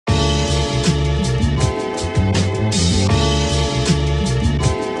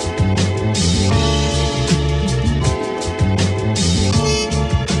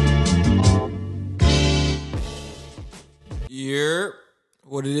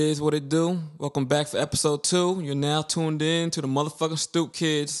What it is, what it do. Welcome back for episode 2. You're now tuned in to the motherfucking Stoop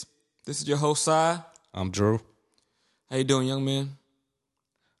Kids. This is your host, Si. I'm Drew. How you doing, young man?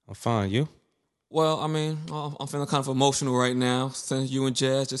 I'm fine. You? Well, I mean, I'm feeling kind of emotional right now since you and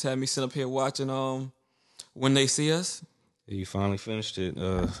Jazz just had me sit up here watching When They See Us. You finally finished it.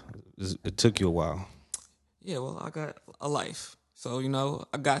 It took you a while. Yeah, well, I got a life. So,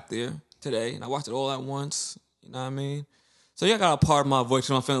 I got there today and I watched it all at once. You know what I mean? So, yeah, I got a part of my voice,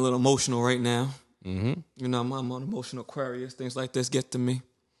 so I'm feeling a little emotional right now. Mm-hmm. I'm an emotional Aquarius. Things like this get to me.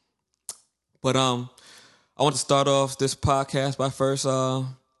 But I want to start off this podcast by first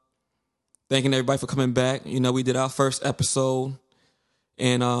thanking everybody for coming back. We did our first episode,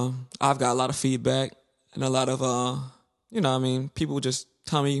 and I've got a lot of feedback and a lot of, people just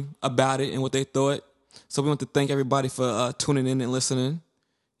tell me about it and what they thought. So we want to thank everybody for tuning in and listening.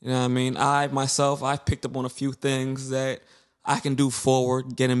 You know what I mean? I picked up on a few things that I can do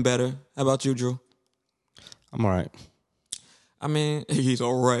forward, getting better. How about you, Drew? I'm all right. I mean, he's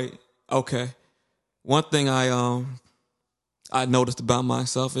all right. Okay. One thing I noticed about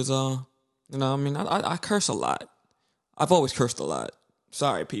myself is, I curse a lot. I've always cursed a lot.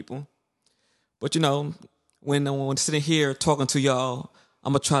 Sorry, people. But, when sitting here talking to y'all,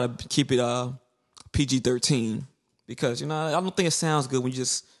 I'm going to try to keep it PG-13. Because, I don't think it sounds good when you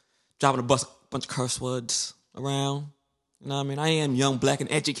just dropping a bunch of curse words around. You know what I mean? I am young, black,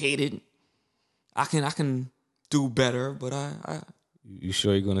 and educated. I can do better, but I You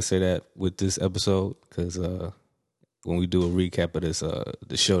sure you're gonna say that with this episode? Because when we do a recap of this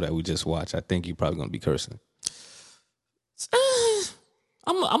the show that we just watched, I think you're probably gonna be cursing.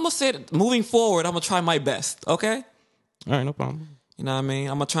 I'm gonna say it moving forward. I'm gonna try my best. Okay. All right, no problem. You know what I mean?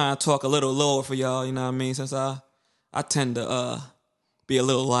 I'm gonna try and talk a little lower for y'all. You know what I mean? Since I tend to be a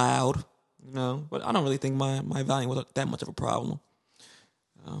little loud. But I don't really think my volume was that much of a problem.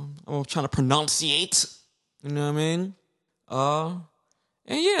 I'm trying to pronunciate. You know what I mean?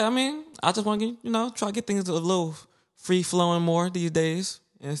 And yeah, I just want to try to get things a little free flowing more these days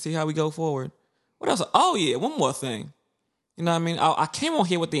and see how we go forward. What else? Oh yeah, one more thing. You know what I mean? I came on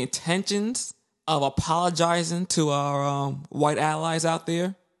here with the intentions of apologizing to our white allies out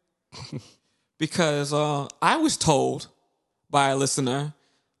there because I was told by a listener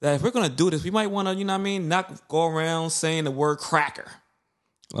that if we're gonna do this, we might want to, not go around saying the word cracker.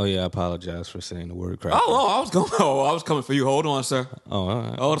 Oh yeah, I apologize for saying the word cracker. I was coming for you. Hold on, sir. Oh, all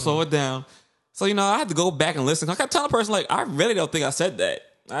right. Hold slow it down. So I had to go back and listen. I got to tell the person I really don't think I said that.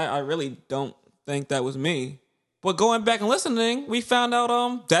 I really don't think that was me. But going back and listening, we found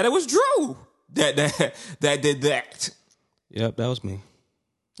out that it was Drew that did that. Yep, that was me.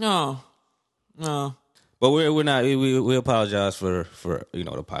 No. But we're not. We apologize for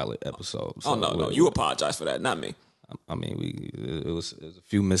the pilot episode. So no, you apologize for that, not me. I mean, it was a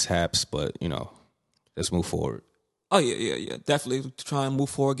few mishaps, but let's move forward. Oh yeah, definitely try and move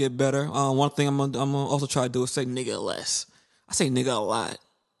forward, get better. One thing I'm gonna also try to do is say nigga less. I say nigga a lot.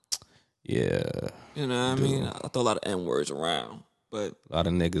 Yeah, you know what I mean. I throw a lot of N words around, but a lot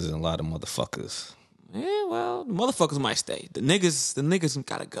of niggas and a lot of motherfuckers. Yeah, well, the motherfuckers might stay. The niggas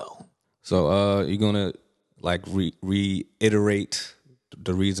gotta go. So, you gonna reiterate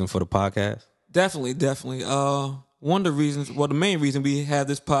the reason for the podcast? Definitely. One of the reasons, the main reason we have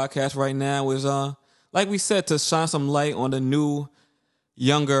this podcast right now is, like we said, to shine some light on the new,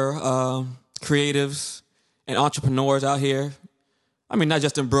 younger creatives and entrepreneurs out here. I mean, not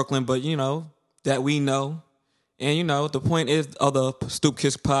just in Brooklyn, but, that we know. And, the point is of the Stoop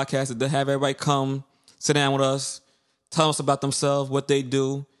Kids podcast is to have everybody come, sit down with us, tell us about themselves, what they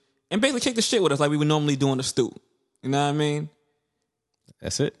do, and basically kick the shit with us like we would normally do on the stoop. You know what I mean?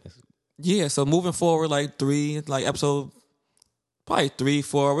 That's it. Yeah, so moving forward, episode probably 3,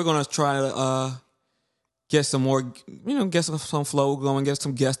 4, we're gonna try to get some more, get some flow going, get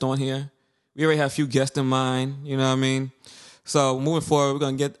some guests on here. We already have a few guests in mind, you know what I mean? So moving forward, we're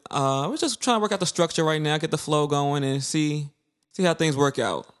gonna get we're just trying to work out the structure right now, get the flow going, and see how things work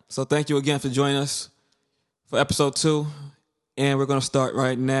out. So thank you again for joining us for episode 2, and we're gonna start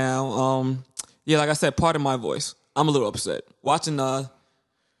right now. Like I said, pardon my voice. I'm a little upset watching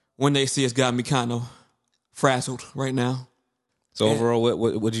When They See Us got me kind of frazzled right now. So overall,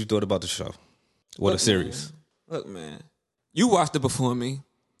 what did you thought about the show? What a series. Look, man. You watched it before me.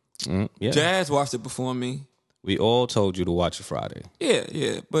 Yeah. Jazz watched it before me. We all told you to watch it Friday.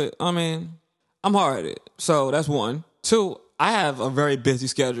 Yeah. But, I'm hard at it. So that's one. 2, I have a very busy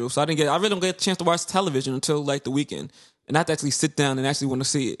schedule. So I really don't get a chance to watch television until the weekend. And I have to actually sit down and actually want to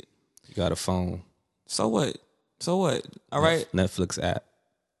see it. You got a phone. So what? All right. Netflix app.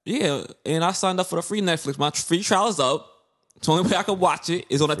 Yeah, and I signed up for the free Netflix. My free trial is up. It's the only way I could watch it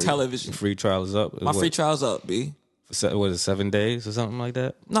is on a television. Free trial is up. My free trial's up, B. Was it 7 days or something like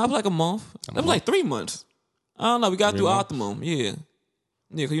that? No, it was like a month. It was like 3 months. I don't know. We got through Optimum. Yeah.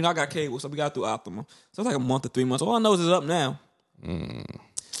 Yeah, because I got cable, so we got through Optimum. So it's like a month or 3 months. All I know is it's up now. It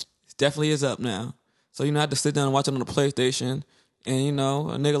definitely is up now. So, I had to sit down and watch it on the PlayStation. And, a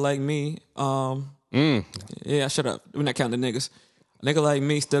nigga like me, yeah, shut up. We're not counting the niggas. A nigga like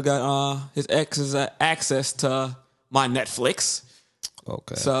me still got his ex's access to my Netflix.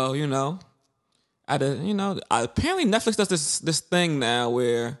 Okay. So, apparently Netflix does this thing now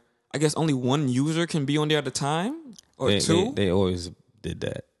where I guess only one user can be on there at a time or two. They always did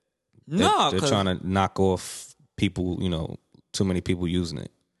that. No, they're trying to knock off people, too many people using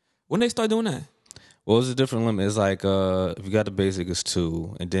it. When they start doing that? Well, it's a different limit. It's like if you got the basic, it's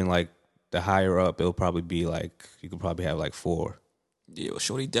 2, and then like the higher up, it'll probably be like you could probably have like 4. Yeah, well,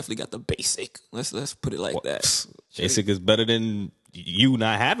 Shorty definitely got the basic. Let's put it like that. Basic is better than you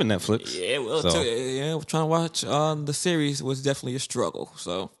not having Netflix. Yeah, well, trying to watch the series was definitely a struggle.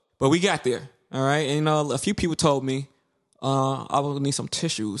 So, but we got there. All right, and a few people told me I would need some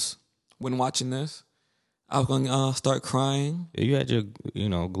tissues when watching this. I was gonna start crying. Yeah, you had your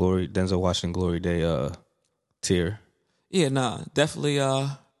Denzel Washington Glory Day tear. Yeah, nah, definitely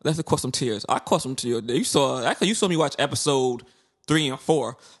caught some tears. I caught some tears. You saw me watch episode 3 and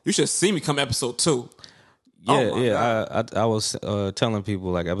 4. You should see me come episode 2. Yeah. I was telling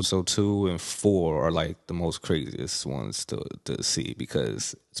people like episode 2 and 4 are like the most craziest ones to see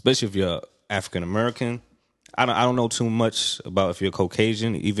because especially if you're African American. I don't know too much about if you're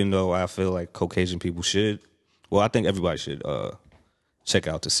Caucasian, even though I feel like Caucasian people should. Well, I think everybody should check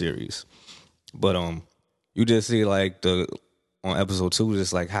out the series. But you just see like on episode 2,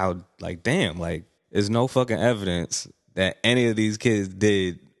 just like how like damn, like there's no fucking evidence that any of these kids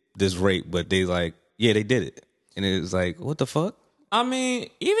did this rape, but they like, yeah, they did it. And it was like, what the fuck? I mean,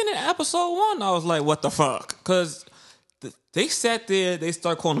 even in episode 1, I was like, what the fuck? Because they sat there, they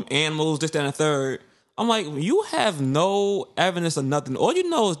start calling them animals, this, that, and the third. I'm like, you have no evidence of nothing. All you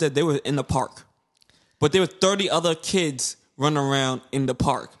know is that they were in the park. But there were 30 other kids running around in the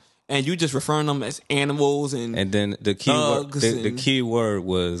park. And you just referring them as animals and then the key word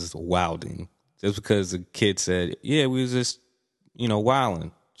was wilding. Just because the kid said, yeah, we was just,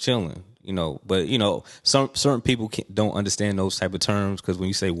 wilding, chilling, But, some certain people don't understand those type of terms because when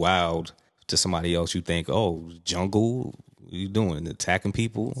you say wild to somebody else, you think, oh, jungle, what are you doing? Attacking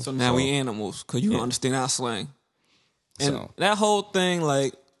people? So now we animals because you don't understand our slang. And that whole thing,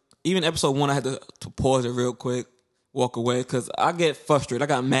 like, even episode 1, I had to pause it real quick, walk away because I get frustrated. I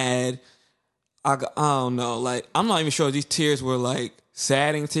got mad. I don't know. Like, I'm not even sure if these tears were, like,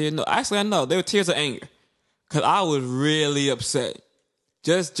 sadding tears. No, actually, I know. They were tears of anger because I was really upset.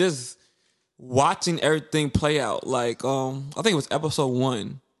 Just watching everything play out. Like, I think it was episode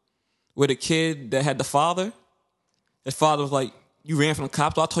 1 where the kid that had the father, his father was like, you ran from the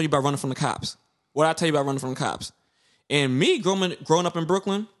cops? So I told you about running from the cops. What did I tell you about running from the cops? And me growing up in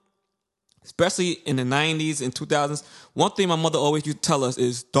Brooklyn, especially in the 90s and 2000s, one thing my mother always used to tell us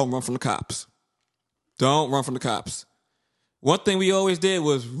is don't run from the cops. Don't run from the cops. One thing we always did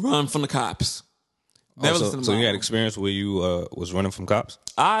was run from the cops. Never listen to so you had experience where you was running from cops?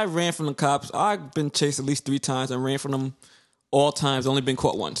 I ran from the cops. I've been chased at least 3 times and ran from them all times. Only been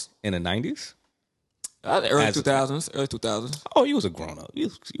caught once. In the 90s? Early 2000s. Oh, you was a grown-up. You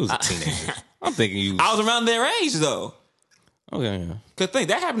was a teenager. I'm thinking you... I was around their age, though. Okay, yeah. Because think,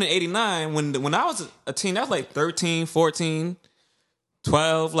 that happened in 89. When I was a teen, that was like 13, 14,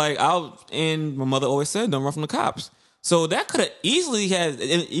 12. Like, and my mother always said, don't run from the cops. So that could have easily had...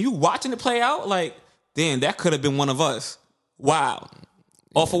 And you watching it play out, like, damn, that could have been one of us. Wow.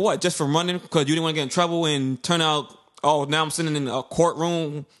 All for what? Just for running because you didn't want to get in trouble and turn out, oh, now I'm sitting in a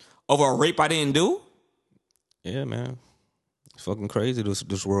courtroom over a rape I didn't do? Yeah, man. It's fucking crazy,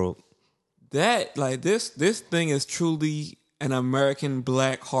 this world. That, like, this thing is truly an American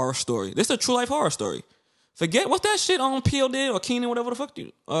black horror story. This is a true life horror story. Forget what's that shit on Peele did or Keenan, whatever the fuck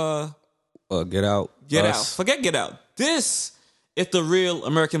you. Get Out. Get Out. Forget Get Out. This is the real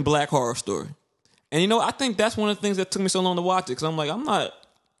American black horror story. And I think that's one of the things that took me so long to watch it because I'm like, I'm not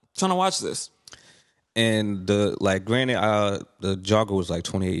trying to watch this. And granted, the jogger was like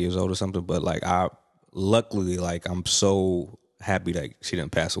 28 years old or something, but like luckily, like I'm so happy that she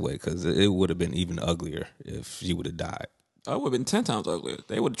didn't pass away because it would have been even uglier if she would have died. Oh, it would have been 10 times uglier.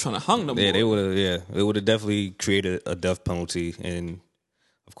 They would have trying to hung them. Yeah, they would have. Yeah, it would have definitely created a death penalty, and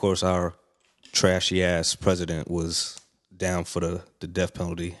of course, our trashy ass president was down for the death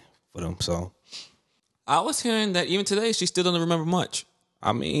penalty for them. So I was hearing that even today she still doesn't remember much.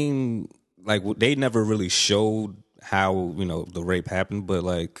 I mean, like they never really showed how the rape happened, but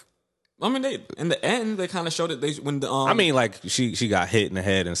like. I mean, they in the end they kind of showed it. I mean, like she got hit in the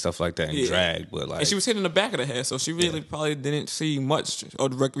head and stuff like that and dragged, but like, and she was hit in the back of the head, so she really probably didn't see much or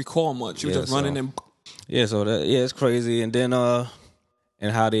recall much. She was just running and so that it's crazy. And then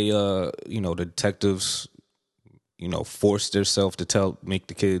and how they the detectives forced themselves to make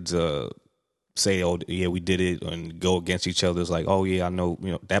the kids say, oh yeah, we did it, and go against each other. It's like, oh yeah, I know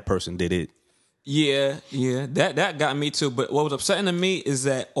that person did it. Yeah, that got me too. But what was upsetting to me is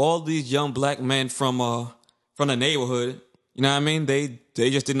that all these young black men from the neighborhood, you know what I mean? They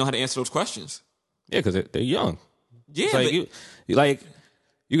just didn't know how to answer those questions. Yeah, because they're young. Yeah, it's like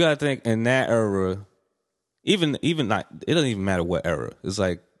you gotta think in that era. Even not, it doesn't even matter what era. It's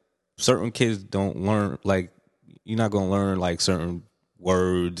like certain kids don't learn. Like you're not gonna learn like certain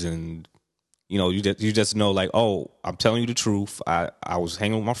words, and you just know like, oh, I'm telling you the truth. I was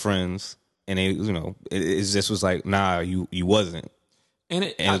hanging with my friends. And it just was like, nah, you wasn't. And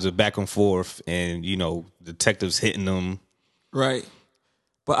it was a back and forth, and detectives hitting them. Right.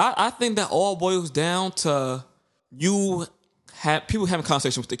 But I think that all boils down to people having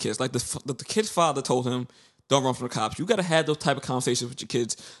conversations with the kids. Like the kid's father told him, don't run from the cops. You got to have those type of conversations with your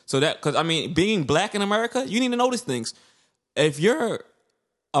kids. So that, because I mean, being black in America, you need to know these things. If you're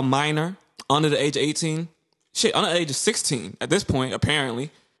a minor under the age of 18, under the age of 16 at this point,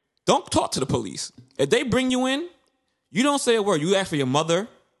 apparently, don't talk to the police. If they bring you in, you don't say a word. You ask for your mother.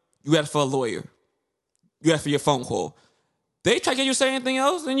 You ask for a lawyer. You ask for your phone call. They try to get you to say anything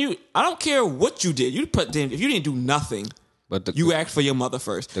else, then I don't care what you did. If you didn't do nothing, but you asked for your mother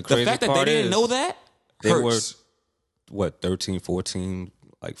first. The fact that they didn't know that hurts. They were, 13, 14,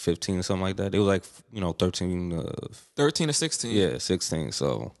 like 15, something like that. They were like, 13. 13 to 16. Yeah, 16.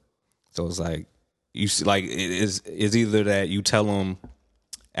 So it's like, you see, like, it's either that you tell them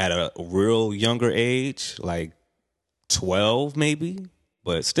at a real younger age, like 12 maybe,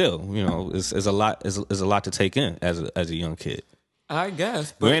 but still, it's a lot. It's a lot to take in as a young kid. I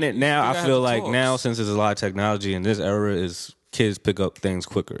guess. Granted, now I feel like now since there's a lot of technology in this era, is kids pick up things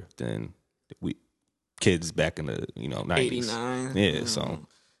quicker than kids back in the 90s. 89. Yeah, so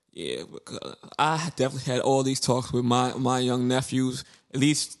yeah, because I definitely had all these talks with my young nephews. At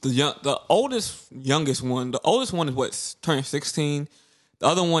least the youngest one. The oldest one is turned 16. The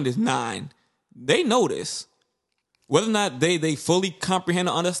other one is 9. They know this. Whether or not they fully comprehend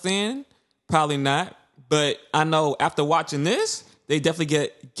or understand, probably not. But I know after watching this, they definitely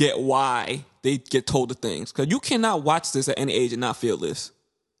get why they get told the things. Because you cannot watch this at any age and not feel this.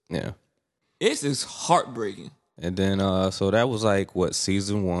 Yeah. It's just heartbreaking. And then, so that was like,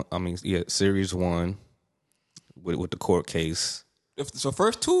 season 1? I mean, yeah, series 1 with the court case. So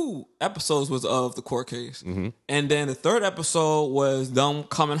first 2 episodes was of the court case. Mm-hmm. And then the 3rd episode was them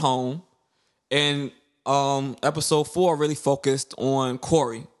coming home. And episode 4 really focused on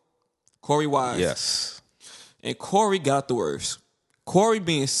Corey Wise. Yes. And Corey got the worst. Corey,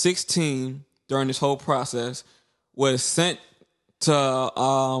 being 16 during this whole process, was sent to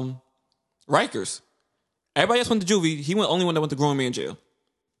Rikers. Everybody else went to juvie. He only one that went to grown man jail.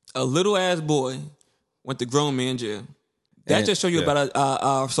 A little ass boy went to grown man jail. That just show you about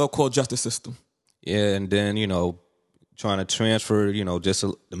our so-called justice system. Yeah, and then, trying to transfer, just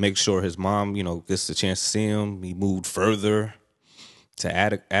to make sure his mom, gets the chance to see him. He moved further to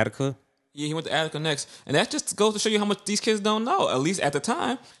Attica. Yeah, he went to Attica next. And that just goes to show you how much these kids don't know, at least at the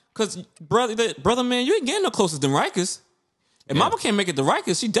time. Because, brother, man, you ain't getting no closer than Rikers. If mama can't make it to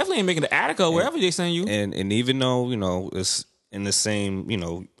Rikers, she definitely ain't making it to Attica or wherever they send you. And even though, it's in the same,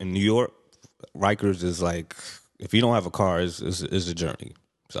 in New York, Rikers is like, if you don't have a car, it's a journey.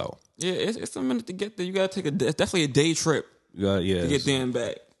 So yeah, it's a minute to get there. You gotta take definitely a day trip. Yeah, to get there and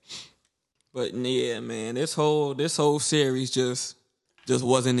back. But yeah, man, this whole series just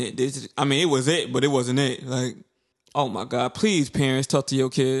wasn't it. It was it, but it wasn't it. Like, oh my God, please, parents, talk to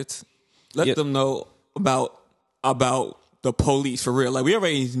your kids. Let them know about the police for real. Like, we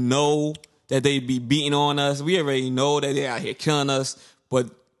already know that they be beating on us. We already know that they out here killing us.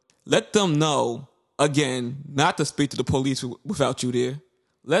 But let them know. Again, not to speak to the police without you there.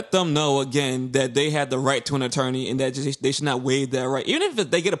 Let them know, again, that they had the right to an attorney and that they should not waive that right. Even if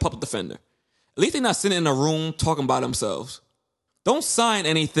they get a public defender. At least they're not sitting in a room talking about themselves. Don't sign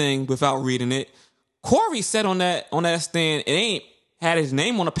anything without reading it. Corey said on that stand, it ain't had his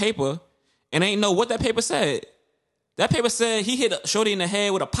name on the paper and ain't know what that paper said. That paper said he hit Shorty in the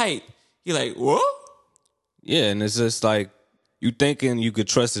head with a pipe. He like, what? Yeah, and it's just like, you thinking you could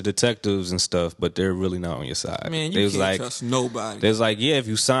trust the detectives and stuff, but they're really not on your side. Man, you can't trust nobody. There's like, yeah, if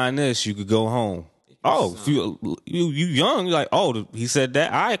you sign this, you could go home. If you young, you're like, oh, he said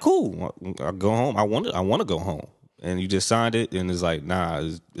that. All right, cool. I'll go home. I want to go home. and you just signed it, and it's like, nah,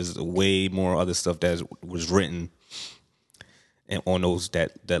 there's way more other stuff that was written and on those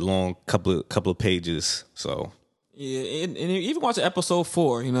that long couple of pages. So yeah, and even watching episode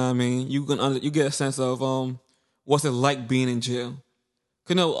 4, you know what I mean, you get a sense of what's it like being in jail.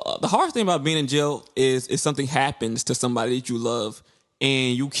 Cause the hardest thing about being in jail is if something happens to somebody that you love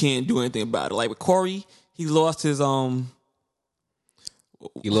and you can't do anything about it. Like with Corey, he lost his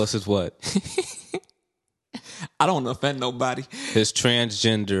what? I don't want to offend nobody. His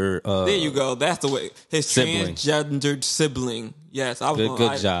transgender. There you go. That's the way. His sibling. Transgendered sibling. Yes, I was.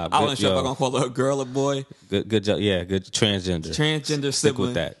 Good job. I wasn't sure if I was gonna call her a girl or boy. Good job. Yeah, good transgender. Transgender Stick sibling.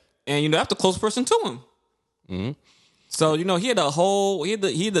 with that. And that's the close person to him. Mm-hmm. So he had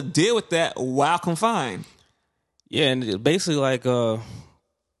he had to deal with that while confined. Yeah, and basically like I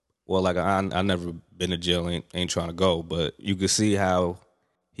never been to jail, ain't trying to go, but you could see how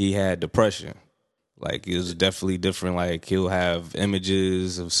he had depression. Like it was definitely different. Like he'll have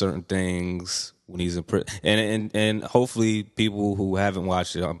images of certain things when he's in prison, and hopefully people who haven't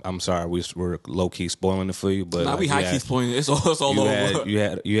watched it, I'm sorry, we're low key spoiling it for you, but we high key spoiling it. It's all over.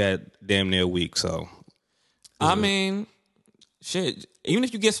 You had damn near a week, so I mean, shit. Even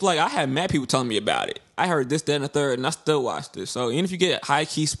if you get I had mad people telling me about it. I heard this, that, and the third, and I still watched it. So even if you get high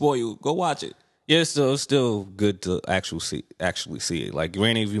key spoiled, go watch it. Yeah, it's still good to actually see it. Like,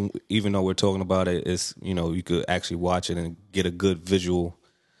 even though we're talking about it, it's you could actually watch it and get a good visual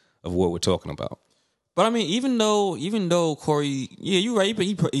of what we're talking about. But I mean, even though Corey, yeah, you're right, but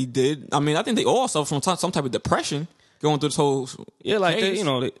he did. I mean, I think they all suffer from some type of depression going through this whole. Yeah, like it's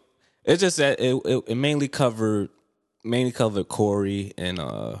just that it mainly covered Corey and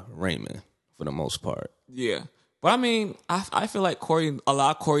Raymond for the most part. Yeah. But I mean, I feel like a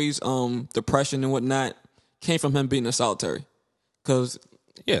lot of Corey's depression and whatnot came from him being in solitary, because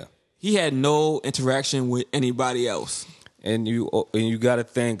he had no interaction with anybody else. And you got to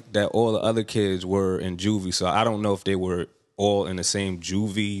think that all the other kids were in juvie, so I don't know if they were all in the same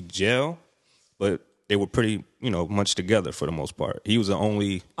juvie jail, but they were pretty much together for the most part. He was the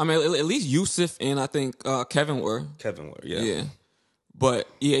only. I mean, at least Yusuf and I think Kevin were. Yeah. But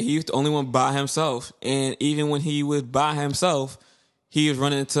yeah, he was the only one by himself. And even when he was by himself, he was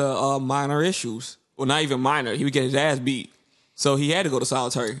running into minor issues. Well, not even minor. He would get his ass beat. So he had to go to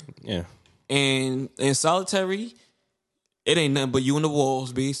solitary. Yeah. And in solitary, it ain't nothing but you and the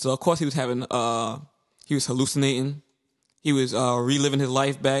walls, B. So of course he was he was hallucinating. He was reliving his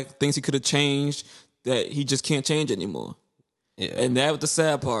life back, things he could have changed that he just can't change anymore. Yeah. And that was the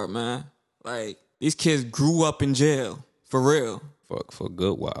sad part, man. Like, these kids grew up in jail. For real. For a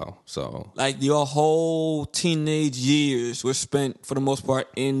good while. So like your whole teenage years were spent for the most part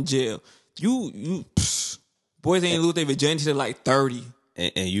in jail. Boys ain't lose their virginity till like 30.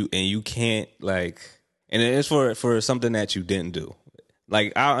 And you can't and it's for something that you didn't do.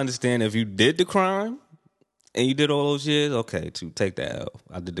 Like, I understand if you did the crime and you did all those years, okay, to take that out.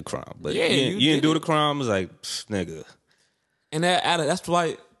 I did the crime. But yeah, you didn't do the crime, it's like, nigga. And that's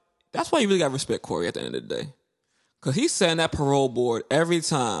why you really gotta respect Corey at the end of the day. Because he's setting that parole board every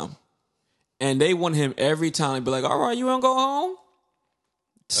time. And they want him every time to be like, all right, you want to go home?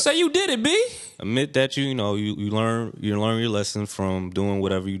 Say you did it, B. Admit that you learn your lesson from doing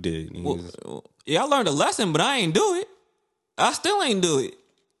whatever you did. Yeah, I learned a lesson, but I ain't do it. I still ain't do it.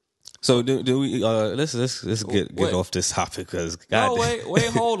 So do we? Let's get off this topic because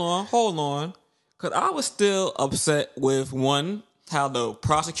wait, hold on, because I was still upset with how the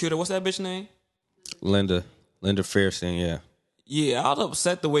prosecutor, what's that bitch name? Linda Fairstein, yeah. Yeah, I was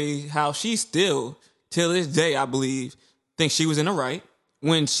upset the way how she still, till this day, I believe, thinks she was in the right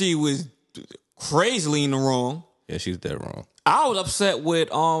when she was crazily in the wrong. Yeah, she's dead wrong. I was upset with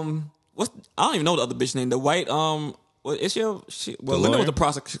I don't even know the other bitch name. The white Linda was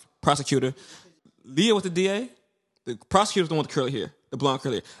the prosecutor. Leah was the DA. The prosecutor was the one with the curly hair, the blonde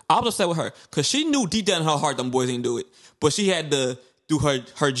curly hair. I was upset with her because she knew deep down in her heart them boys didn't do it, but she had to do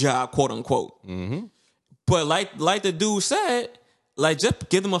her job, quote unquote. Mm-hmm. But like the dude said, just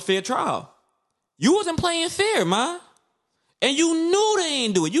give them a fair trial. You wasn't playing fair, man. And you knew they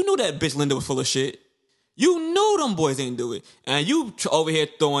ain't do it. You knew that bitch Linda was full of shit. You knew them boys ain't do it. And you over here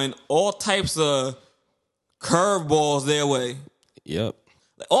throwing all types of curveballs their way. Yep.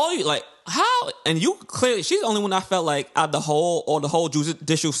 How? And you clearly, she's the only one I felt like out the whole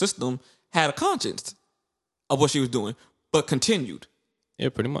judicial system had a conscience of what she was doing, but continued. Yeah,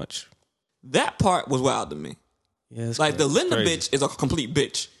 pretty much. That part was wild to me. Yeah, the Linda bitch is a complete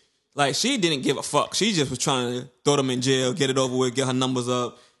bitch. Like, she didn't give a fuck. She just was trying to throw them in jail, get it over with, get her numbers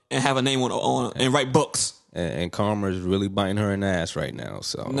up, and have a name on and write books. And Karma is really biting her in the ass right now.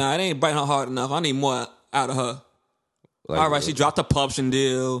 So nah, it ain't biting her hard enough. I need more out of her. Like, all right, she dropped a publishing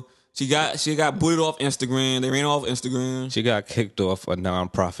deal. She got booted off Instagram. They ran off Instagram. She got kicked off a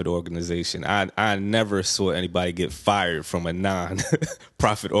nonprofit organization. I never saw anybody get fired from a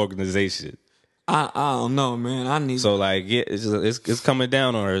nonprofit organization. I don't know, man. I need So like, yeah, it's coming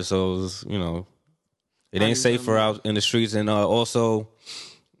down on her. So you know, it ain't safe for her out in the streets. And also,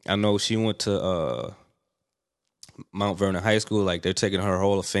 I know she went to Mount Vernon High School. Like they're taking her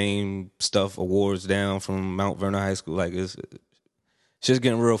Hall of Fame stuff, awards down from Mount Vernon High School. Like it's shit's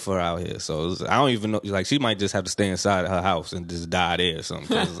getting real for her out here. So I don't even know. Like she might just have to stay inside her house and just die there or something.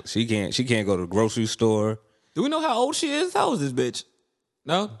 'Cause she can't go to the grocery store. Do we know how old she is? How old is this bitch?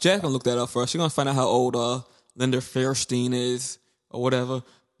 No, Jack gonna look that up for us. She's gonna find out how old Linda Fairstein is or whatever.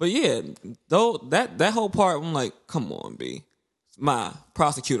 But yeah, though that whole part, I'm like, come on, B, my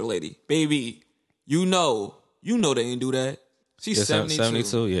prosecutor lady, baby, you know they didn't do that. She's 72.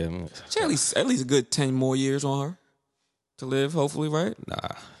 72, yeah. She at least a good 10 more years on her to live, hopefully, right?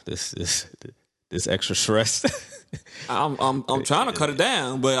 Nah, this extra stress. I'm trying to cut it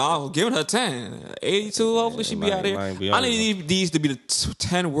down, but I'm giving her 10. 82, hopefully she be out here. I need these to be the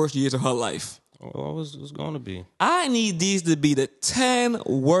 10 worst years of her life. Well, what's going to be? I need these to be the 10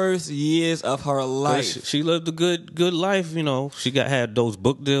 worst years of her life. She lived a good life, you know. She had those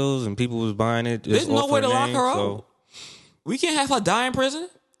book deals and people was buying it. There's no way to lock her up. We can't have her die in prison.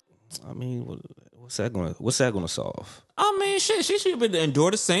 I mean, what's that gonna solve? I mean, shit, she should have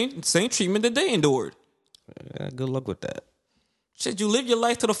endured the same treatment that they endured. Yeah, good luck with that. Shit, you live your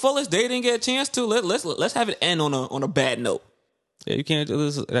life to the fullest. They didn't get a chance to. Let's have it end on a bad note. Yeah, you can't do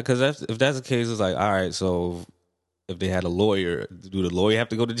this because if that's the case, it's like, all right. So if they had a lawyer, do the lawyer have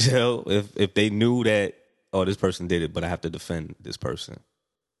to go to jail? If they knew that, oh, this person did it, but I have to defend this person,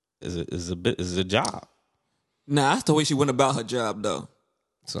 is a job. Nah, that's the way she went about her job, though.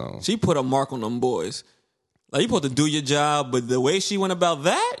 So she put a mark on them boys. Like, you supposed to do your job, but the way she went about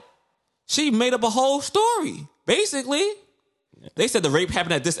that, she made up a whole story. Basically, they said the rape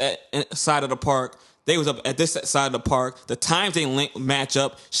happened at this side of the park. They was up at this side of the park. The times they match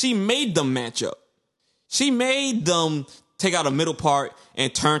up. She made them match up. She made them take out a middle part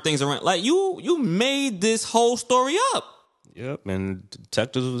and turn things around. Like, you made this whole story up. Yep, and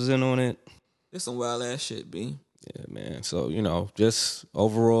detectives was in on it. It's some wild ass shit, B. Yeah, man. So, you know, just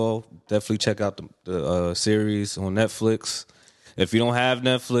overall, definitely check out the series on Netflix. If you don't have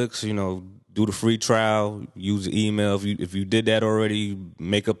Netflix, you know, do the free trial. Use the email. If you did that already,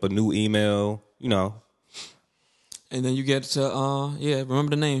 make up a new email. You know. And then you get to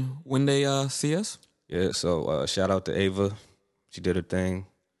remember the name when they see us. Yeah. So shout out to Ava. She did her thing.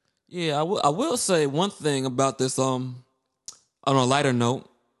 Yeah, I will say one thing about this. On a lighter note.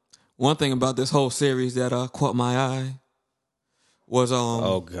 One thing about this whole series that caught my eye was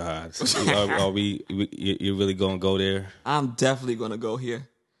oh God, you really gonna go there? I'm definitely gonna go here.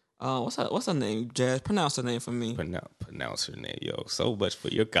 What's her name? Jazz, pronounce her name for me. Pronounce her name, yo. So much for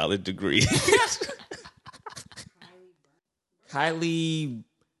your college degree. Kylie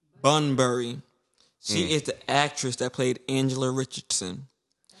Bunbury. She is the actress that played Angela Richardson.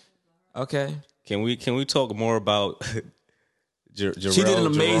 Okay. Can we talk more about? She did an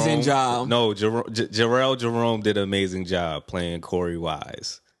amazing job. No, Jarrell Jerome did an amazing job playing Corey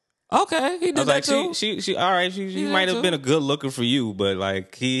Wise. Okay, he did that too. She all right. She might have been a good looker for you, but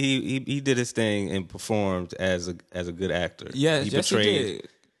like he did his thing and performed as a good actor. Yes, he did.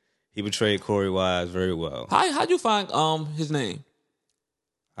 He betrayed Corey Wise very well. How'd you find his name?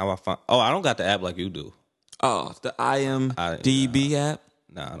 How I find? Oh, I don't got the app like you do. Oh, the IMDb app.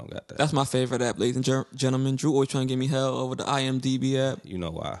 Nah, I don't got that. That's my favorite app, ladies and gentlemen. Drew always trying to give me hell over the IMDb app. You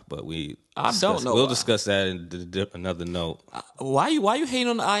know why, but I don't know. We'll discuss that in another note. Why you hating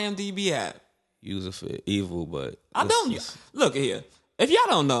on the IMDb app? User for evil, but I don't. Look here. If y'all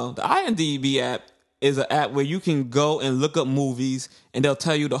don't know, the IMDb app is an app where you can go and look up movies, and they'll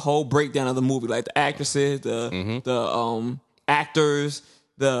tell you the whole breakdown of the movie, like the actresses, the actors,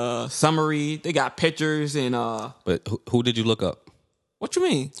 the summary. They got pictures and. But who did you look up? What you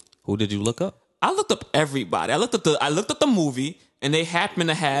mean? Who did you look up? I looked up everybody. I looked up the movie, and they happen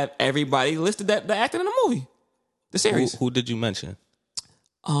to have everybody listed that acted in the movie, the series. Who did you mention?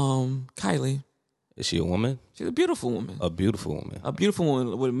 Kylie. Is she a woman? She's a beautiful woman. A beautiful woman. A beautiful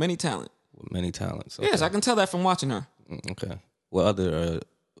woman with many talent. With many talents. Okay. Yes, I can tell that from watching her. Okay. What other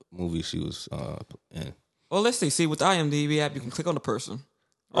movies she was in? Well, let's see. See, with the IMDb app, you can click on the person.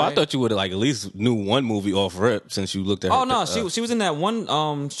 Oh, right? I thought you would have like at least knew one movie off rip since you looked at her. Oh no, she was in that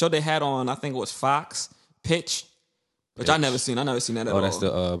one show they had on, I think it was Fox, Pitch, which I never seen. I never seen that at all. Oh, that's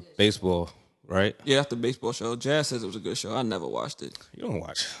the baseball, right? Yeah, that's the baseball show. Jazz says it was a good show. I never watched it. You don't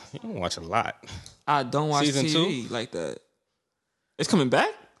watch a lot. I don't watch Season TV like that. It's coming back?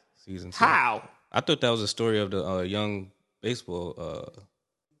 Season 2. How? I thought that was a story of the young baseball.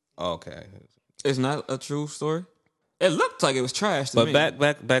 Okay. It's not a true story? It looked like it was trash to me.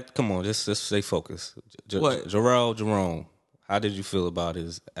 But back. Come on, just stay focused. What? Jarrell Jerome. How did you feel about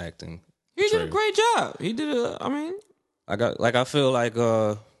his acting? He did a great job. He did I feel like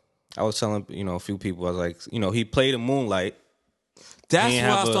I was telling a few people, I was like, he played in Moonlight. That's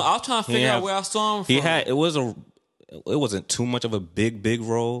where I was trying to figure out where I saw him from. It wasn't too much of a big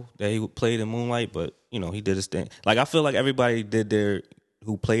role that he played in Moonlight, but he did his thing. Like I feel like everybody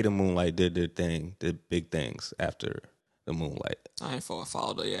who played in Moonlight did their thing, did big things after the Moonlight. I ain't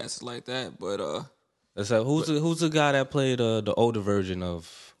followed the ass like that, but so who's the guy that played the older version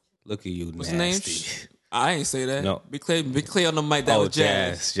of Look at You? What's Nasty. his name? I ain't say that. No. Be clear on the mic. That was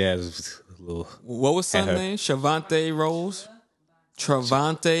Jazz. Jazz was a little. What was her name? Shavante Rose.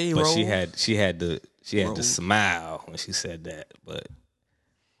 Travante Rose. But she had the smile when she said that. But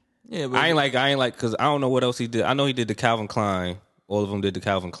yeah, but I ain't like because I don't know what else he did. I know he did the Calvin Klein. All of them did the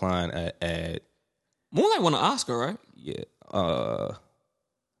Calvin Klein ad. Moonlight won an Oscar, right? Yeah.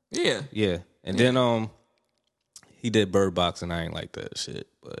 Yeah. And then he did Bird Box, and I ain't like that shit.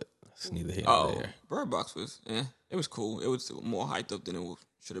 But it's neither here nor there. Bird Box was it was cool. It was more hyped up than it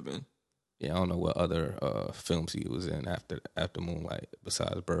should have been. Yeah, I don't know what other films he was in after Moonlight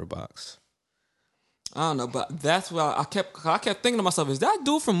besides Bird Box. I don't know, but that's why I kept thinking to myself, is that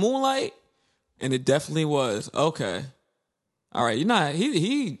dude from Moonlight? And it definitely was. Okay. All right,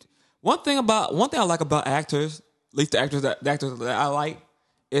 he one thing I like about actors, at least the actors that I like,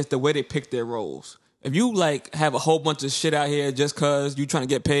 is the way they pick their roles. If you like have a whole bunch of shit out here just cause you trying to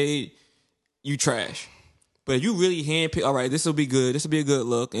get paid, you trash. But if you really handpick, all right, this will be good, this will be a good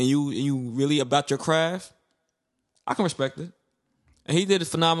look, and you really about your craft, I can respect it. And he did a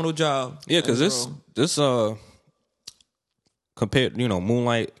phenomenal job. Yeah, because this compared,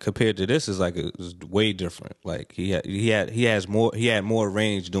 Moonlight compared to this is like it's way different. Like he had more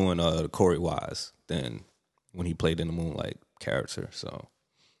range doing Corey Wise than when he played in the Moonlight character. So,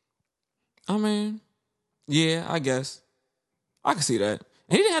 I mean, yeah, I guess I can see that.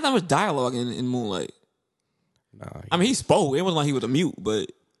 And he didn't have that much dialogue in Moonlight. Nah, he spoke. It wasn't like he was a mute,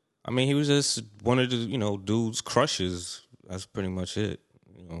 but he was just one of the dude's crushes. That's pretty much it.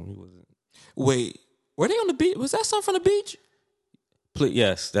 He wasn't. Wait, were they on the beach? Was that something from the beach?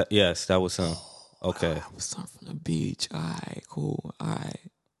 Yes, that was him. Okay, that was something from the beach. All right, cool. All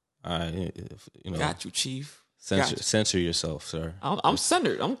right. Got you, Chief. Censor yourself, sir. I'm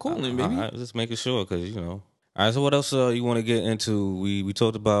centered. I'm cooling, baby. All right, just making sure, because All right. So what else you want to get into? We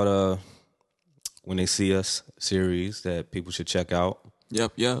talked about When They See Us series that people should check out.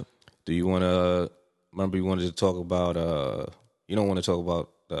 Yep. Do you want to? Remember, you wanted to talk about. You don't want to talk about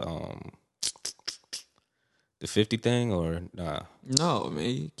the 50 thing, or nah? No,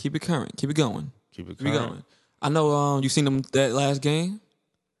 man. Keep it current. Keep it going. Keep it going. I know. You seen them that last game?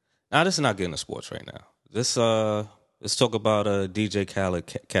 Nah, this is not getting to sports right now. Let's talk about DJ Khaled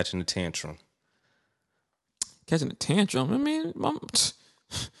catching the tantrum. Catching a tantrum. I mean, I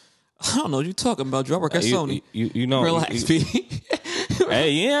don't know what you're talking about. I work at Sony. You know, relax,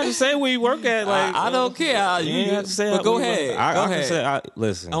 hey, you ain't have to say where you work at. Like I don't care. You ain't have to say. But go ahead. Go ahead. Can say,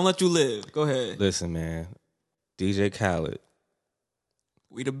 listen. I'm gonna let you live. Go ahead. Listen, man. DJ Khaled.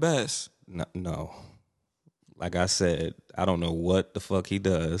 We the best. No. Like I said, I don't know what the fuck he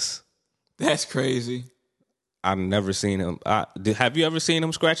does. That's crazy. I've never seen him. Have you ever seen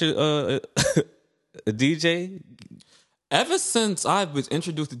him scratch a DJ? Ever since I was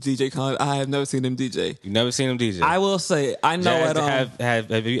introduced to DJ Khaled, I have never seen him DJ. You never seen him DJ? I will say, I know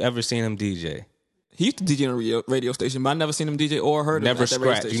have you ever seen him DJ? He used to DJ on a radio station, but I never seen him DJ or heard never him at that scratch.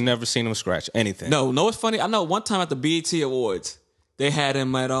 radio station. You never seen him scratch anything? No, it's funny. I know one time at the BET Awards, they had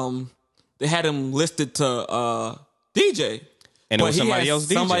him listed to DJ. And it was somebody else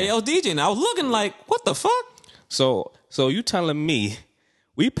DJ. Somebody else DJ. And I was looking like, what the fuck? So you telling me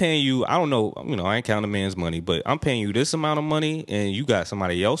we paying you, I don't know, I ain't counting the man's money, but I'm paying you this amount of money and you got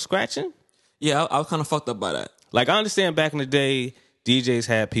somebody else scratching? Yeah, I was kind of fucked up by that. Like, I understand back in the day, DJs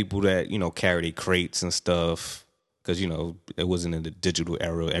had people that, carry their crates and stuff because, it wasn't in the digital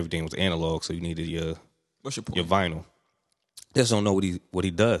era. Everything was analog, so you needed your vinyl. Just don't know what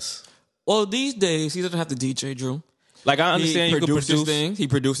he does. Well, these days, he doesn't have to DJ, Drew. Like, I understand you can produce things. He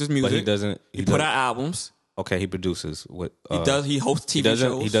produces music. But he doesn't. He put out albums. Okay, he produces. What he does. He hosts TV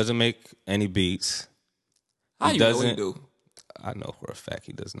shows. He doesn't make any beats. How you know what he do? I know for a fact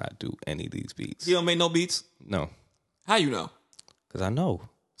he does not do any of these beats. He don't make no beats? No. How you know? Because I know.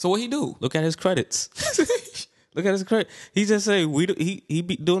 So what he do? Look at his credits. Look at his credit. He just say he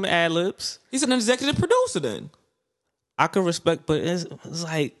be doing the ad libs. He's an executive producer. Then I could respect, but it's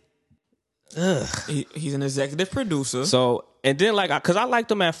like, ugh. He's an executive producer. So and then like, cause I liked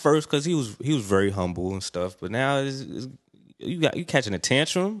him at first because he was very humble and stuff. But now you catching a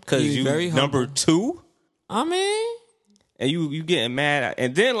tantrum because you number 2. I mean, and you getting mad.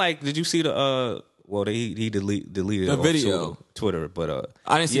 And then like, did you see the Well, he deleted the video Twitter, but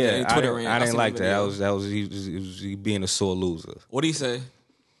I didn't see that Twitter. I didn't like that. That was he being a sore loser. What did he say?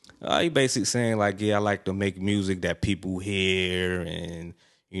 He basically saying like, I like to make music that people hear and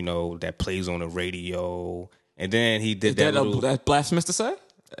that plays on the radio. And then he did that blasphemous to say.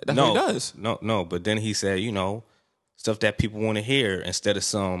 That's what he does. No. But then he said, stuff that people want to hear instead of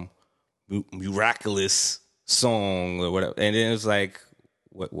some miraculous song or whatever. And then it's like,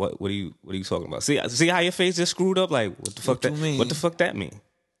 what are you talking about? See how your face just screwed up? Like, what the fuck what the fuck that mean?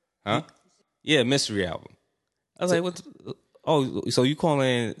 Huh? Yeah, mystery album. I was like, so you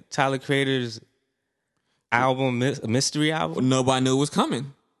calling Tyler Creator's album a mystery album? Nobody knew it was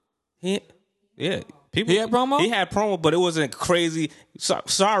coming. People. He had promo? He had promo, but it wasn't crazy.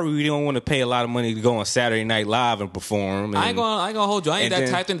 Sorry, we don't want to pay a lot of money to go on Saturday Night Live and perform. I ain't gonna hold you. I ain't that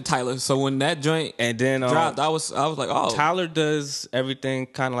typed into Tyler. So when that joint dropped, I was like, oh. Tyler does everything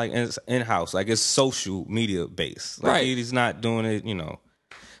kind of like in house, like it's social media based. Like, right. He's not doing it,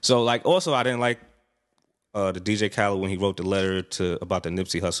 So like, also I didn't like the DJ Khaled when he wrote the letter about the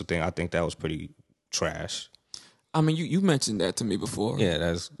Nipsey Hussle thing. I think that was pretty trash. I mean, you mentioned that to me before. Yeah,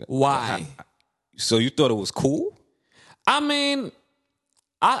 that's why. So you thought it was cool? I mean,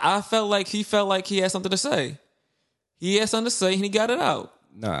 I felt like he had something to say. He had something to say and he got it out.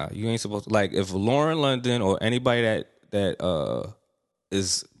 Nah, you ain't supposed to. Like, if Lauren London or anybody that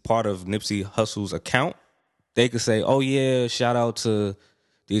is part of Nipsey Hussle's account, they could say, oh yeah, shout out to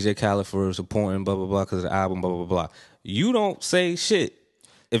DJ Khaled for supporting blah, blah, blah, because of the album, blah, blah, blah. You don't say shit.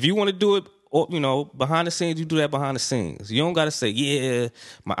 If you want to do it, or, behind the scenes, you do that behind the scenes. You don't got to say, yeah,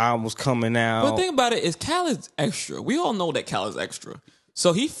 my album's coming out. But the thing about it is Khaled's extra. We all know that Khaled's extra.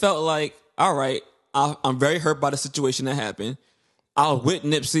 So he felt like, all right, I'm very hurt by the situation that happened. I was with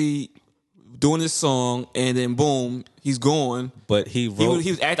Nipsey doing this song, and then boom, he's gone. But he wrote...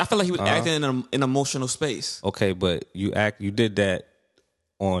 I felt like he was acting in an emotional space. Okay, but you did that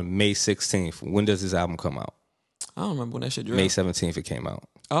on May 16th. When does this album come out? I don't remember when that shit dropped. May 17th it came out.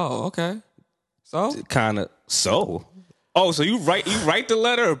 Oh, okay. So? Kind of. So? Oh, so you write the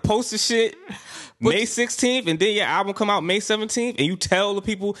letter or post the shit May 16th and then your album come out May 17th and you tell the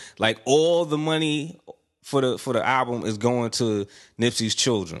people like all the money for the album is going to Nipsey's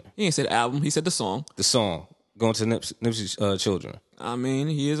children. He didn't say the album. He said the song. The song. Going to Nipsey's children. I mean,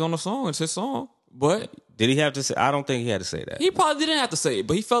 he is on the song. It's his song. But... Did he have to say... I don't think he had to say that. He probably didn't have to say it,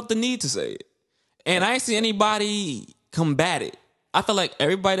 but he felt the need to say it. And I ain't see anybody combat it. I feel like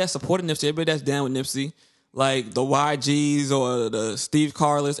everybody that supported Nipsey, everybody that's down with Nipsey, like the YGs or the Steve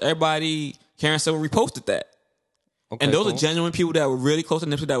Carlers, everybody, Karen Silver reposted that. Okay, and those are genuine people that were really close to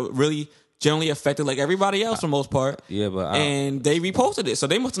Nipsey, that were really generally affected like everybody else for the most part. Yeah, but... and they reposted it. So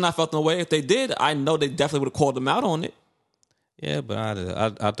they must have not felt no way. If they did, I know they definitely would have called them out on it. Yeah, but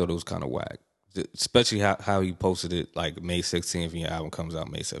I thought it was kind of whack. Especially how he posted it like May 16th and your album comes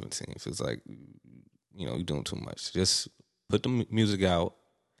out May 17th. It's like, you're doing too much. Just put the music out,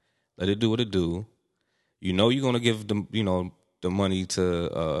 let it do what it do. You're going to give them, the money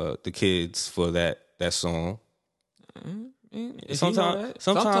to the kids for that song.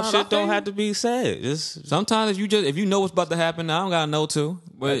 Sometimes shit don't have to be said. Just sometimes if you know what's about to happen, I don't gotta know to.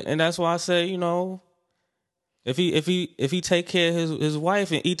 But and that's why I say, if he take care of his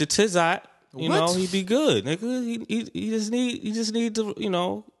wife and eat the tizot, he'd be good. Nigga, he just need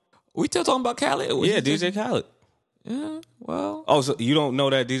to, We still talking about Khaled? Yeah, DJ Khaled. Yeah, well. Oh, so you don't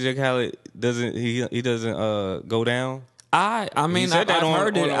know that DJ Khaled doesn't go down? I mean, he said that I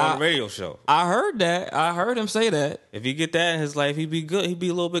heard it on the radio show. I heard that. I heard him say that. If he get that in his life, he'd be good. He'd be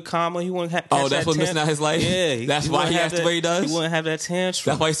a little bit calmer. He wouldn't have. Oh, that's what's missing out his life. Yeah, that's why he has the way he does. He wouldn't have that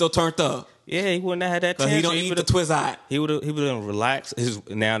tantrum. That's why he's so turned up. Yeah, he wouldn't have had that tantrum. He don't eat the twizot. He would have relaxed.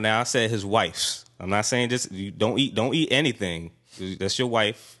 Now I said his wife's. I'm not saying this. You don't eat anything. That's your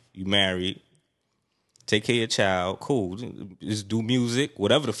wife. You married. Take care of your child. Cool. Just do music.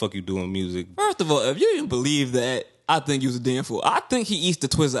 Whatever the fuck you do in music. First of all, if you didn't believe that, I think you was a damn fool. I think he eats the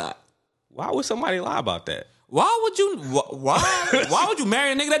twizot. Why would somebody lie about that? Why would you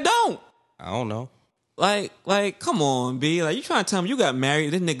marry a nigga that don't? I don't know. Like, come on, B. Like, you trying to tell me you got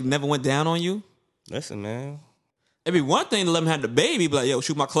married, this nigga never went down on you? Listen, man. It'd be one thing to let him have the baby, be like, yo,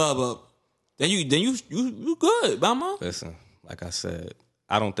 shoot my club up. Then you good, mama. Listen, like I said,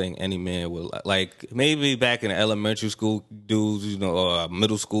 I don't think any man would like. Maybe back in the elementary school, dudes, or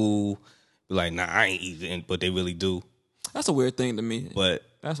middle school, be like, nah, I ain't eating, but they really do. That's a weird thing to me. But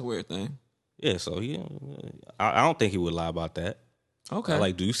that's a weird thing. Yeah, so I don't think he would lie about that. Okay.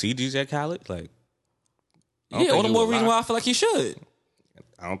 Like, do you see DJ Khaled? Like, yeah, all the more reason why I feel like he should.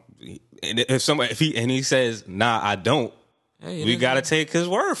 If he says, nah, I don't. Hey, we gotta take his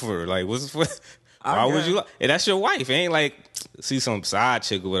word for it. Like, why would you? And that's your wife. It ain't like see some side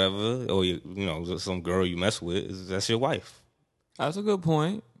chick or whatever, or some girl you mess with. That's your wife. That's a good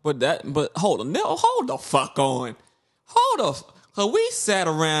point. But hold on, hold the fuck on, hold the. Cause we sat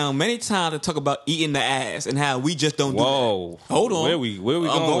around many times to talk about eating the ass and how we just don't do that. Hold on, where we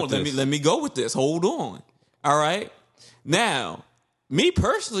going with this? Let me go with this. Hold on. All right. Now, me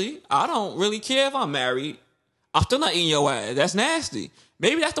personally, I don't really care if I'm married. I'm still not eating your ass. That's nasty.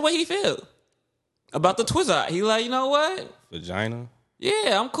 Maybe that's the way he feel about the Twizzler. He like, you know what? Vagina?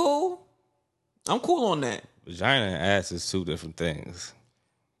 Yeah, I'm cool. I'm cool on that. Vagina and ass is two different things.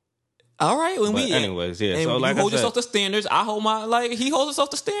 All right. Anyways, yeah. So like you hold yourself to standards. I hold he holds himself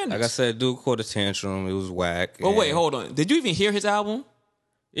to standards. Like I said, dude caught a tantrum. It was whack. Well, wait, hold on. Did you even hear his album?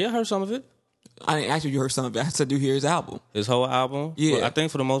 Yeah, I heard some of it. I didn't ask you heard some of it. I said, do you hear his album? His whole album? Yeah. Well, I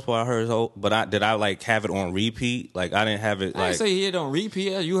think for the most part I heard his whole, but did I like have it on repeat? Like I didn't have it like. I didn't say he had it on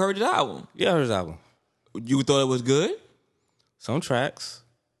repeat. You heard his album. Yeah, I heard his album. You thought it was good? Some tracks.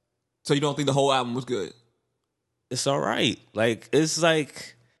 So you don't think the whole album was good? It's all right. Like, it's been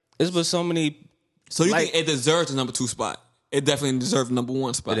so many. So you think it deserves the number 2 spot? It definitely deserved the number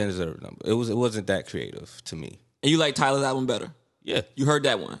 1 spot. It didn't deserve the number. It wasn't that creative to me. And you like Tyler's album better? Yeah. You heard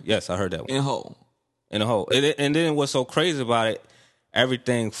that one? Yes, I heard that one. In whole. And then what's so crazy about it,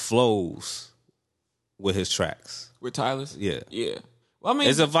 everything flows with his tracks. With Tyler's? Yeah. Yeah. Well, I mean,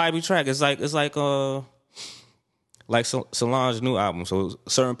 it's a vibey track. It's like Solange's new album. So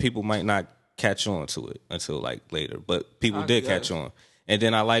certain people might not catch on to it until like later, but people did catch on. And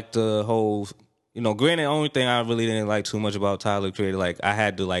then I like the whole, granted, the only thing I really didn't like too much about Tyler Creator, like I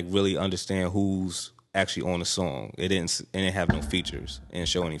had to like really understand who's actually on the song. It didn't have no features. It didn't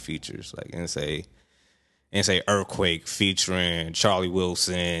show any features. Like and say Earthquake featuring Charlie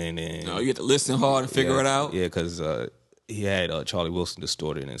Wilson and you get to listen hard and figure it out. Yeah, because he had Charlie Wilson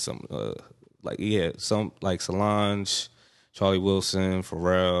distorted and some some like Solange, Charlie Wilson,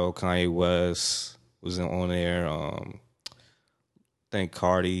 Pharrell, Kanye West was on there. I think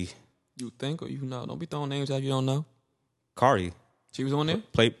Cardi. You think or you know? Don't be throwing names out you don't know. Cardi. She was on there?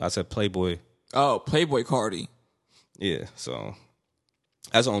 I said Playboy. Oh, Playboy Cardi. Yeah, so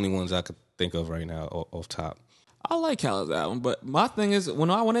that's the only ones I could think of right now off top. I like Khaled's album, but my thing is, when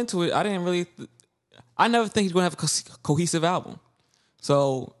I went into it, I didn't really... I never think he's going to have a cohesive album.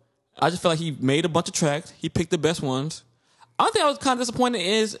 So I just felt like he made a bunch of tracks. He picked the best ones. I think I was kind of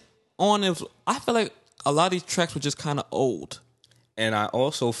disappointed I feel like a lot of these tracks were just kind of old. And I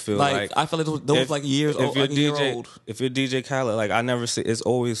also feel like I feel like those like years old. If you're DJ Khaled, like I never see, it's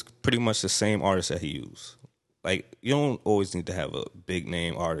always pretty much the same artist that he used. Like you don't always need to have a big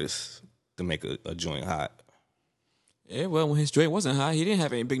name artist to make a joint hot. Yeah, well, when his joint wasn't hot, he didn't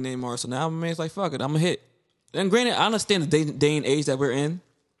have any big name artists. So now man's like, fuck it, I'm a hit. And granted, I understand the day and age that we're in,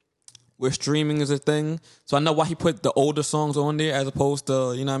 where streaming is a thing. So I know why he put the older songs on there as opposed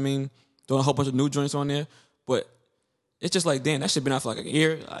to, you know what I mean, doing a whole bunch of new joints on there. But it's just like, damn, that shit been out for like a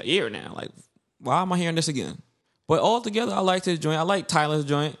year now. Like, why am I hearing this again? But altogether, I liked his joint. I like Tyler's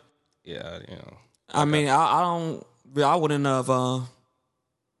joint. Yeah, I mean, I wouldn't have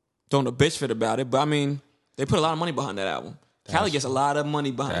thrown a bitch fit about it. But I mean, they put a lot of money behind that album. Khaled gets a lot of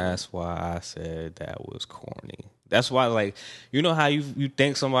money behind it. That's why I said that was corny. That's why, like, you know how you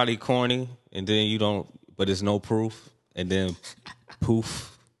think somebody corny and then you don't, but there's no proof, and then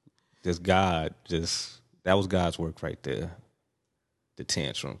poof, that was God's work right there. The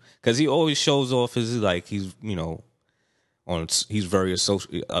tantrum, because he always shows off he's very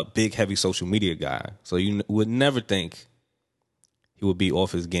a big heavy social media guy. So you would never think he would be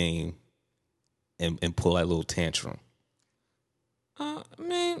off his game and pull that little tantrum. I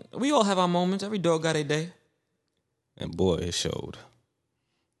mean, we all have our moments. Every dog got a day. And boy, it showed.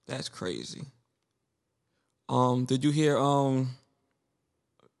 That's crazy. Did you hear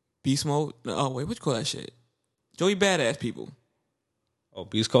Beast Mode? Oh wait, what you call that shit? Joey Badass People. Oh,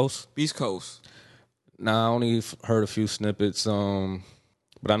 Beast Coast? Beast Coast. Nah, I only heard a few snippets.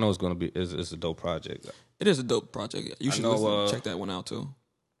 But I know it's a dope project. It is a dope project. You should check that one out too.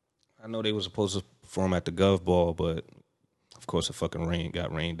 I know they were supposed to perform at the Gov Ball, but of course the fucking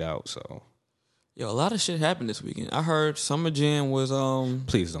got rained out. So, yo, a lot of shit happened this weekend. I heard Summer Jam was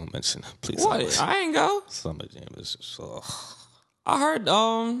Please don't mention. Please. What? I ain't go. Summer Jam is so. I heard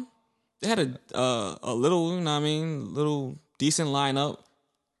they had a little, you know what I mean, little decent lineup,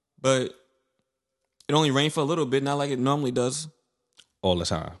 but it only rained for a little bit, not like it normally does. All the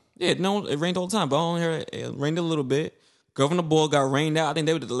time. Yeah, no, it rained all the time, but I only heard it rained a little bit. Governor Bull got rained out. I think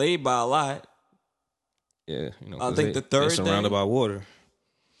they were delayed by a lot. Yeah, you know, I think the third they're surrounded by water.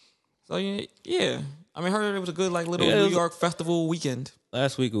 So yeah. I mean, I heard it was a good like little New York festival weekend.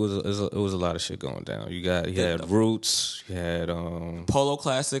 Last week it was a lot of shit going down. You had Roots, you had Polo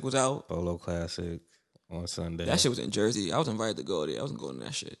Classic was out. Polo Classic on Sunday. That shit was in Jersey. I was invited to go there. I wasn't going to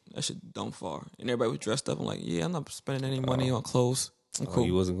that shit. That shit don't far. And everybody was dressed up. I'm like, yeah, I'm not spending any money on clothes. I'm cool.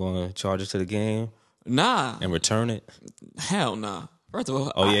 You wasn't going to charge it to the game? Nah. And return it? Hell nah. First of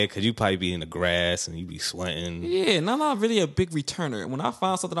all, yeah, because you probably be in the grass and you be sweating. Yeah, and I'm not really a big returner. When I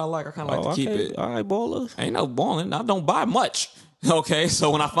find something I like, I kind of like to keep it. All right, baller. Ain't no balling. I don't buy much. Okay,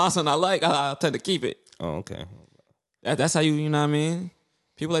 so when I find something I like, I tend to keep it. Oh, okay. That's how you know what I mean?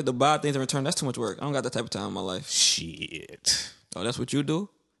 People like to buy things and return. That's too much work. I don't got that type of time in my life. Shit. Oh, that's what you do?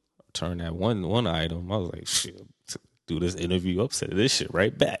 Return that one item. I was like, shit, do this interview up, send this shit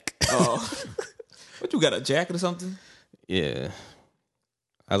right back. Oh. What, you got a jacket or something? Yeah.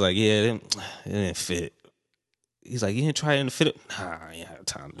 I was like, yeah, it didn't fit. He's like, you didn't try it in the fit? Nah, I ain't have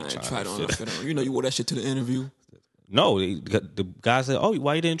time to try it on the fit. You know you wore that shit to the interview. No, the guy said, oh,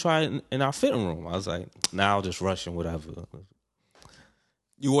 why you didn't try it in our fitting room? I was like, nah, I'll just rush and whatever.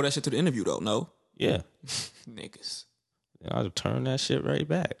 You wore that shit to the interview, though, no? Yeah. Niggas. Yeah, I'll turn that shit right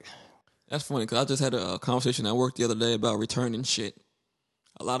back. That's funny, because I just had a conversation at work the other day about returning shit.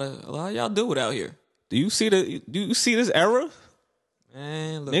 A lot of y'all do it out here. Do you see this era?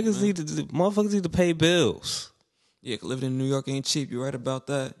 Man, look, niggas motherfuckers need to pay bills. Yeah, living in New York ain't cheap. You're right about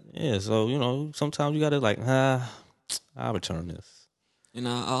that. Yeah, so, you know, sometimes you got to like, I'll return this. And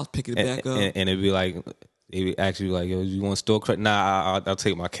I'll pick it back up. And it'd be like, they ask you like, yo, you want store credit? Nah, I'll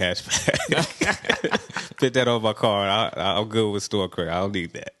take my cash back. Put that on my card. I'm good with store credit. I don't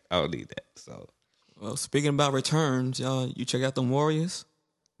need that. So, well, speaking about returns, y'all, you check out the Warriors?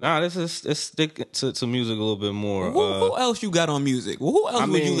 Nah, let's stick to music a little bit more. Who else you got on music? Well, who else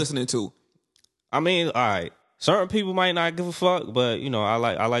were you listening to? I mean, all right. Certain people might not give a fuck, but you know, I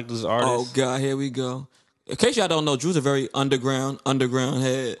like this artist. Oh God, here we go. In case y'all don't know, Drew's a very underground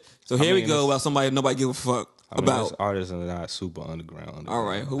head. So here we go about somebody nobody give a fuck about. This artist is not super underground. All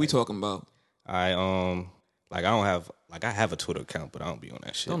right, who we talking about? I have a Twitter account, but I don't be on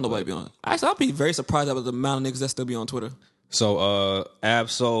that shit. Don't nobody be on it. Actually, I'll be very surprised about the amount of niggas that still be on Twitter. So,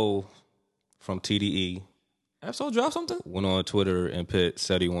 Ab-Soul from TDE. Ab-Soul dropped something? Went on Twitter and put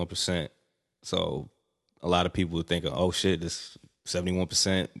 71%. So, a lot of people were thinking, oh shit, this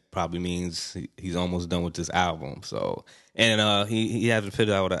 71% probably means he's almost done with this album. So, and he hasn't put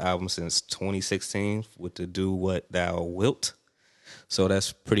out an album since 2016 with the Do What Thou Wilt. So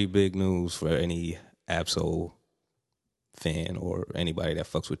that's pretty big news for any Ab-Soul fan or anybody that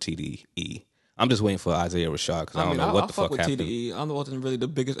fucks with TDE. I'm just waiting for Isaiah Rashad because I don't know what the fuck happened. TDE. I wasn't really the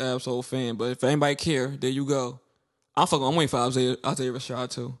biggest Ab-Soul fan, but if anybody care, there you go. I'm waiting for Isaiah Rashad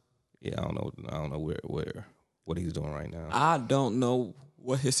too. Yeah, I don't know what he's doing right now. I don't know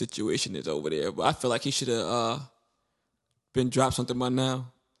what his situation is over there, but I feel like he should have been dropped something by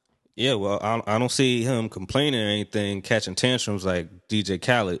now. Yeah, well, I don't see him complaining or anything, catching tantrums like DJ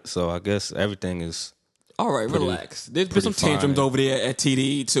Khaled. So I guess everything is. All right, relax. There's been some tantrums over there at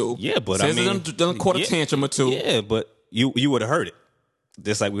TDE too. Yeah, but I mean, done caught a tantrum or two. Yeah, but you would have heard it,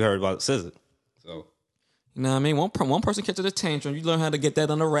 just like we heard about SZA. So, you know what I mean? One person catches a tantrum, you learn how to get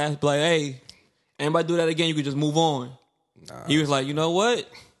that under wraps. Be like, hey, anybody do that again, you could just move on. Nah. He was like, you know what?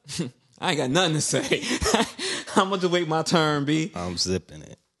 I ain't got nothing to say. I'm gonna just wait my turn, B. I'm zipping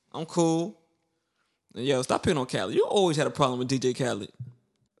it. I'm cool. Yo, stop picking on Khaled. You always had a problem with DJ Khaled.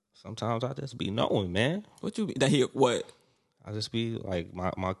 Sometimes I just be knowing, man. What you mean? That he what? I just be like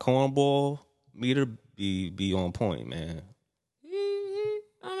my cornball meter be on point, man.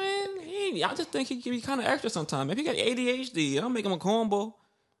 I just think he can be kind of extra sometimes. If he got ADHD, I'll make him a cornball.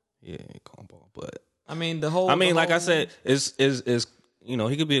 Yeah, cornball, but I mean like I said, is you know,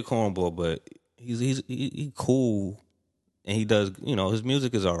 he could be a cornball, but he's cool, and he does, you know, his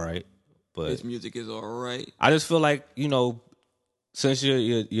music is all right. But his music is all right. I just feel like, you know, since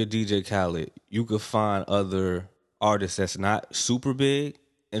you're DJ Khaled, you could find other artists that's not super big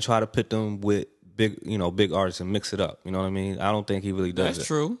and try to put them with big artists and mix it up. You know what I mean? I don't think he really does. That's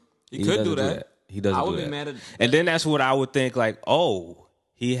true. He could do that. He doesn't. I would be mad at. And then that's what I would think. Like, oh,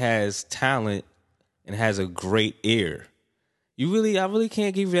 he has talent and has a great ear. I really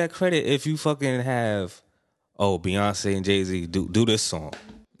can't give you that credit if you fucking have, Beyonce and Jay-Z do this song.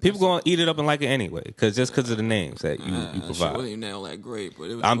 People gonna eat it up and like it anyway, because of the names that you provide. Shit wasn't even that like great, but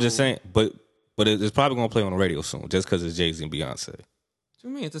it was I'm cool. just saying, but it's probably gonna play on the radio soon, just because it's Jay-Z and Beyonce. What do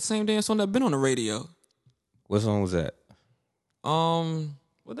you mean? It's the same damn song that been on the radio. What song was that?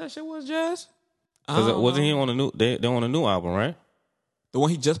 What that shit was, Jazz? Because wasn't he on the new? They on a new album, right? The one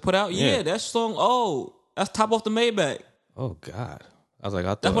he just put out? Yeah. That song. Oh, that's Top Off the Maybach. Oh God, I was like, I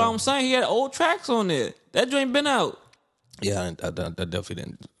thought That's what I'm saying. He had old tracks on there. That joint been out. Yeah, I definitely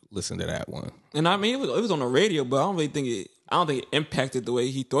didn't listen to that one. And I mean, it was on the radio, but I don't think it impacted the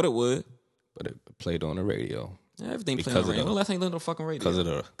way he thought it would. But it played on the radio. Yeah, everything played on the radio. Well, last thing on the fucking radio.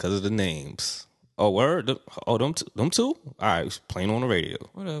 Because of the names. Oh, word? Them two? All right, it's playing on the radio.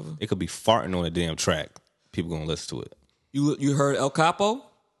 Whatever. It could be farting on a damn track. People gonna listen to it. You heard El Capo?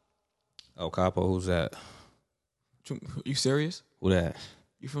 El Capo, who's that? You serious? Who that?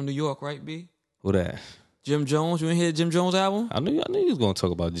 You from New York, right, B? Who that? Jim Jones. You ain't hear Jim Jones album? I knew you was gonna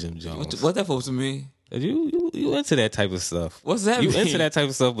talk about Jim Jones. What's that supposed to mean? You into that type of stuff. What's that mean? You into that type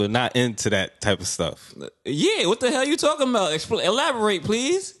of stuff, but not into that type of stuff. Yeah, what the hell you talking about? Elaborate,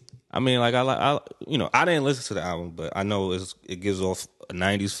 please. I mean, like I didn't listen to the album, but I know it gives off a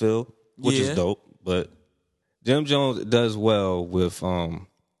 '90s feel, which is dope. But Jim Jones does well with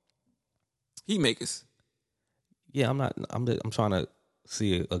Heat makers. Yeah, I'm trying to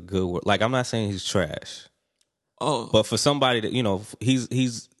see a good word. Like, I'm not saying he's trash. Oh, but for somebody that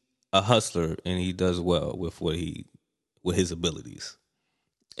he's a hustler and he does well with with his abilities.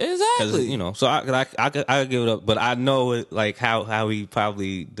 Exactly. So I could give it up, but I know it, like how he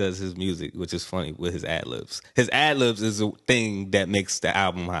probably does his music, which is funny with his ad libs. His ad libs is a thing that makes the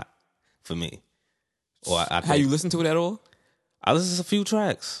album hot for me. Or Have you listened to it at all? I listened to a few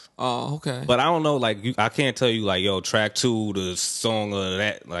tracks. Oh, okay. But I don't know, like, I can't tell you, like, yo, track 2, the song of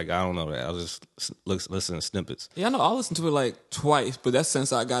that. Like, I don't know that. I'll just listen to snippets. Yeah, I know. I listened to it like twice, but that's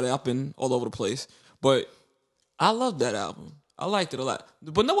since I got it. I've been all over the place. But I love that album. I liked it a lot.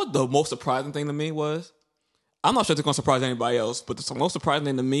 But know what the most surprising thing to me was? I'm not sure it's going to surprise anybody else, but the most surprising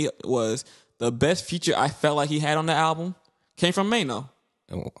thing to me was the best feature I felt like he had on the album came from Mano.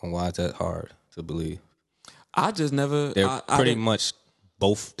 And why is that hard to believe? I just never... They're pretty much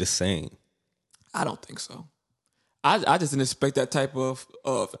both the same. I don't think so. I just didn't expect that type of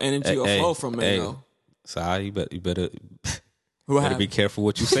energy or flow from Mano. So you better be careful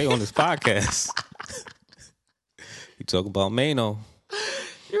what you say on this podcast. You talk about Mano.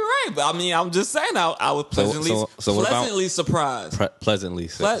 You're right, but I mean, I'm just saying I was pleasantly surprised. Pleasantly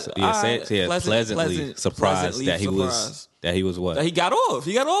surprised that he was what? That he got off.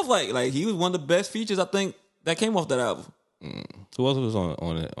 He got off like he was one of the best features I think that came off that album. Who else was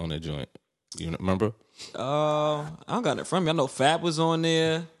on that joint? You remember? I don't got it from me. I know Fab was on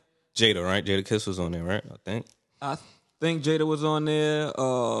there. Jada, right? Jada Kiss was on there, right? I think Jada was on there.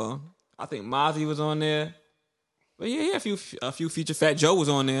 I think Mozzie was on there. But yeah, a few features. Fat Joe was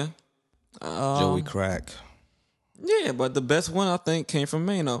on there. Joey Crack. Yeah, but the best one I think came from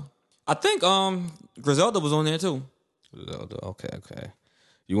Mano. I think Griselda was on there too. Griselda, okay.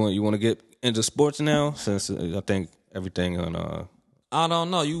 You want to get into sports now, since I think everything on I don't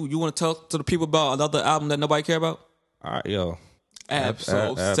know. You want to talk to the people about another album that nobody care about? All right, yo.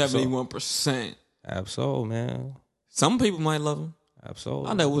 Absol 71%. Absol, man. Some people might love him. Absol.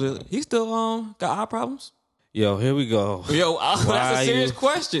 I know he still got eye problems. Yo, here we go. Yo, that's a serious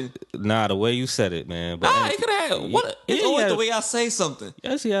question. Nah, the way you said it, man. But he could have. It's always the way I say something.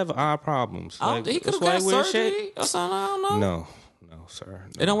 Yes, he have eye problems. He could have got surgery or something. I don't know. No, sir.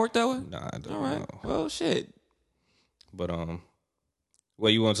 No. It don't work that way? Nah, it don't. All right. Well, shit. But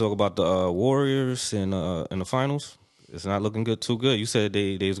you want to talk about the Warriors in the finals? It's not looking too good. You said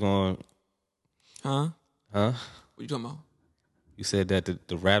they was going. Huh? What you talking about? You said that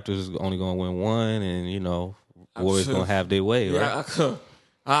the Raptors is only going to win one, and Warriors going to have their way, right? Yeah,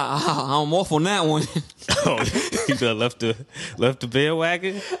 I'm off on that one. You done left the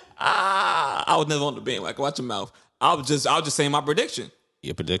bandwagon? I was never on the bandwagon. Watch your mouth. I was just saying my prediction.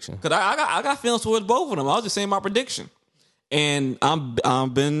 Your prediction? Because I got feelings towards both of them. I was just saying my prediction. And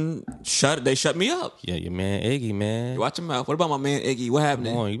they shut me up. Yeah, your man Iggy, man. Watch your mouth. What about my man Iggy? What happened?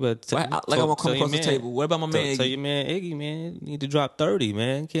 Come on, you better I'm gonna come across the table. What about my man Iggy? Tell your man Iggy, man, you need to drop 30,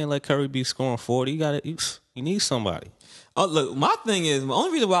 man. You can't let Curry be scoring 40. You need somebody. Oh, look, my thing is, the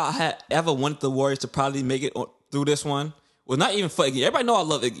only reason why I had ever wanted the Warriors to probably make it through this one was not even for Iggy. Everybody know I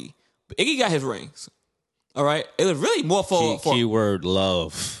love Iggy. But Iggy got his rings. All right? It was really more for keyword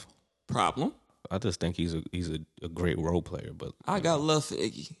love. Problem. I just think he's a great role player, but I got love for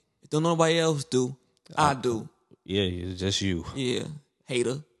Iggy. Don't nobody else do. I do. Yeah, it's just you. Yeah,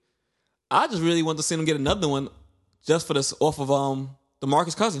 hater. I just really want to see him get another one, just for this off of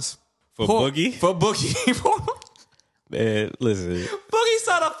DeMarcus Cousins. For Boogie? For Boogie. Man, listen. Boogie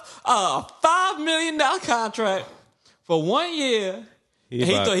signed a $5 million contract for 1 year. He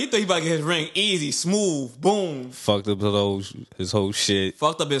thought he about to get his ring easy, smooth, boom. Fucked up his whole shit.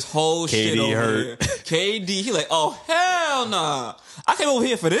 Fucked up his whole shit over hurt. here. KD, he like, oh hell nah. I came over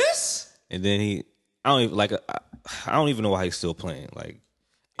here for this. And then I don't even know why he's still playing. Like,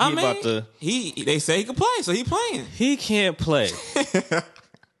 they say he can play, so he playing. He can't play.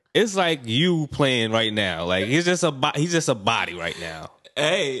 It's like you playing right now. Like he's just a body right now.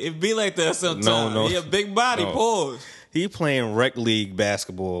 Hey, it be like that sometimes. No. He a big body, pause. He playing rec league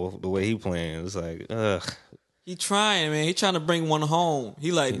basketball the way he playing. It's like, ugh. He trying, man. He trying to bring one home.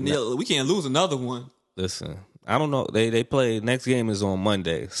 He like, we can't lose another one. Listen, I don't know. They play, next game is on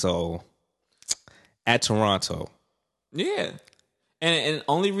Monday. So, at Toronto. Yeah. And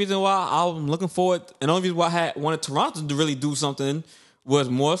only reason why I'm looking forward, and the only reason why I wanted Toronto to really do something was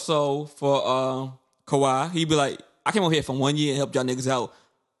more so for Kawhi. He'd be like, I came over here for 1 year and helped y'all niggas out.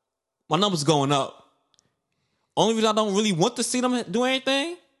 My numbers going up. Only reason I don't really want to see them do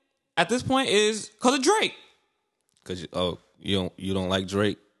anything at this point is because of Drake. Because you don't like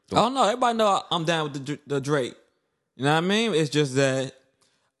Drake? Oh no, everybody know I'm down with the Drake. You know what I mean? It's just that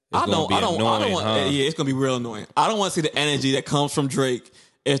I don't want. Yeah, it's gonna be real annoying. I don't want to see the energy that comes from Drake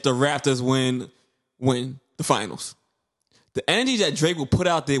if the Raptors win the finals. The energy that Drake will put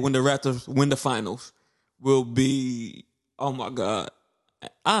out there when the Raptors win the finals will be, oh my God.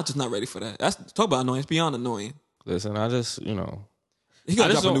 I'm just not ready for that. Talk about annoying. It's beyond annoying. Listen, he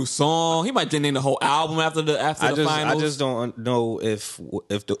gonna drop a new song. He might name the whole album after the finals. I just don't know if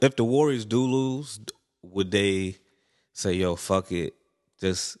the Warriors do lose, would they say, yo, fuck it,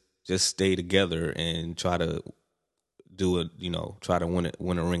 just stay together and try to do it, try to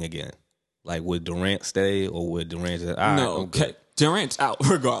win a ring again? Like, would Durant stay, or would Durant say, no, okay. Durant's out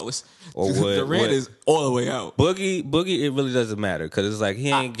regardless. Or Durant is all the way out. Boogie, it really doesn't matter because it's like he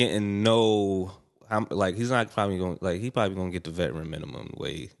ain't getting he's not probably going, like, he probably going to get the veteran minimum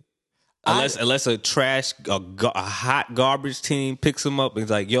way. Unless a hot garbage team picks him up and is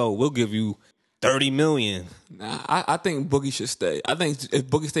like, yo, we'll give you $30 million. Nah, I think Boogie should stay. I think if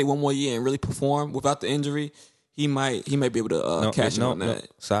Boogie stay 1 more year and really perform without the injury, he might be able to cash in on that.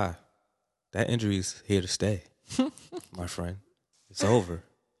 Sorry. That injury's here to stay, my friend. It's over.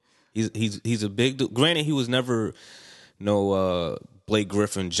 He's a big dude. Granted, he was never no Blake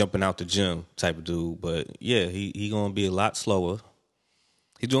Griffin jumping out the gym type of dude, but yeah, he gonna be a lot slower.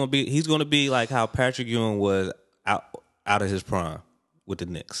 He's gonna be like how Patrick Ewing was out of his prime with the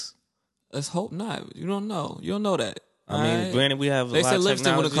Knicks. Let's hope not. You don't know. You don't know that. I mean, granted, we have. They said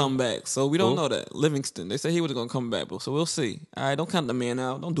Livingston would have come back, so we don't know that. Livingston. They said he was gonna come back, so we'll see. All right, don't count the man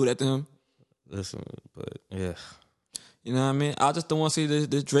out. Don't do that to him. Listen, but yeah. You know what I mean? I just don't want to see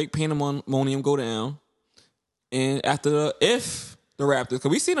this Drake pandemonium go down. And if the Raptors, because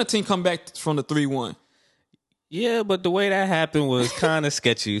we seen a team come back from the 3-1. Yeah, but the way that happened was kind of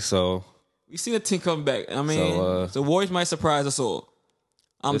sketchy, so. We seen a team come back. I mean, the Warriors might surprise us all.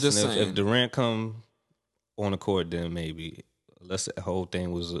 I'm just saying. If Durant come on the court, then maybe. Unless the whole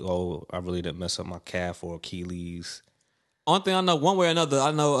thing was, I really didn't mess up my calf or Achilles. Only thing I know, one way or another, I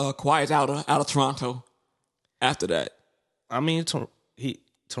know Kawhi is out of Toronto after that. I mean,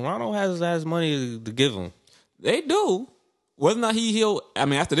 Toronto has money to give him. They do. Whether or not he'll, I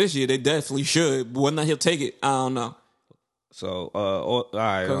mean, after this year, they definitely should. But whether or not he'll take it, I don't know. So, all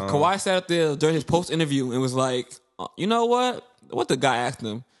right. Kawhi sat up there during his post-interview and was like, you know what? What the guy asked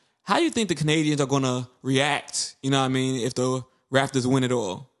him, how do you think the Canadians are going to react, you know what I mean, if the Raptors win it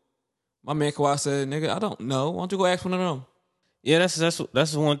all? My man Kawhi said, nigga, I don't know. Why don't you go ask one of them? Yeah,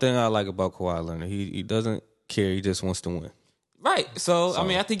 that's one thing I like about Kawhi Leonard. He doesn't care. He just wants to win. Right. So I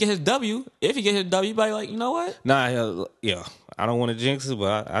mean, after he get his W, if he get his W, he'll be like, you know what? Nah, yeah. I don't want to jinx it,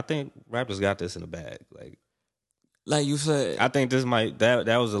 but I think Raptors got this in the bag. Like you said, I think this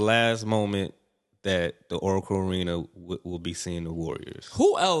that was the last moment that the Oracle Arena will be seeing the Warriors.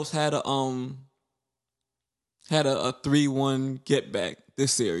 Who else had a 3-1 get back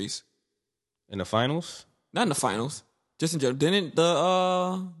this series? In the finals? Not in the finals. Just in general. Didn't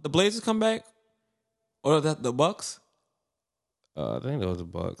the Blazers come back? Or the Bucks? I think that was the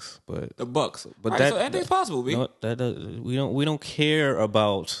Bucks, but the Bucks. But so anything's possible, B. No, we don't care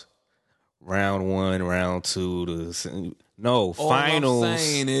about round 1, round 2. No, all finals. I'm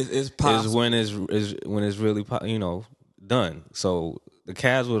saying is possible. Is when it's really done. So the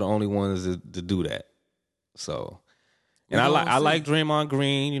Cavs were the only ones to do that. So. And I like Draymond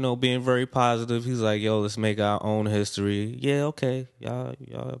Green, being very positive. He's like, yo, let's make our own history. Yeah, okay. Y'all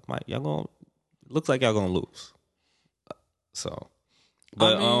looks like y'all gonna lose. So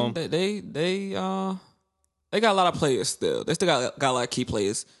But I mean, they got a lot of players still. They still got a lot of key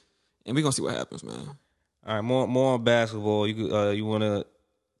players, and we're gonna see what happens, man. all right, more on basketball. You want to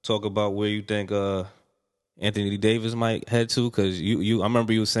talk about where you think Anthony Davis might head to? Because I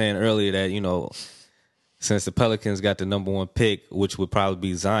remember you were saying earlier that since the Pelicans got the number 1 pick, which would probably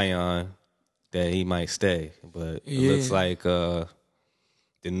be Zion, that he might stay. But it looks like the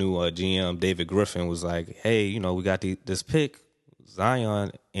new GM David Griffin was like, hey, we got this pick,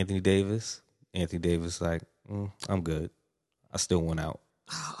 Zion, Anthony Davis. Anthony Davis like, I'm good. I still want out.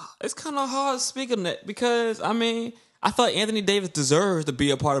 It's kind of hard speaking that because, I mean, I thought Anthony Davis deserves to be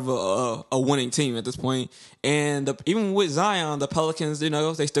a part of a winning team at this point. And even with Zion, the Pelicans,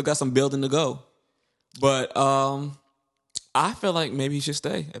 they still got some building to go. But I feel like maybe he should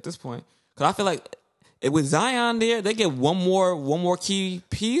stay at this point. Because I feel like with Zion there, they get one more key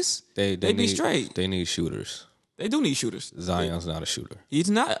piece, they'd be straight. They need shooters. They do need shooters. Zion's not a shooter. He's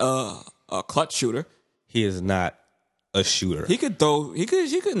not a clutch shooter. He is not a shooter. He could throw. He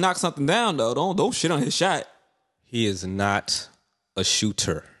could knock something down though. Don't shit on his shot. He is not a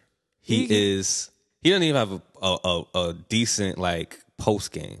shooter. He doesn't even have a decent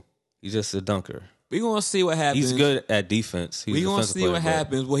post game. He's just a dunker. We're gonna see what happens. He's good at defense. We're gonna see what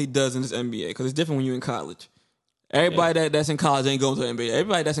happens, what he does in this NBA, because it's different when you're in college. Everybody that's in college ain't going to the NBA.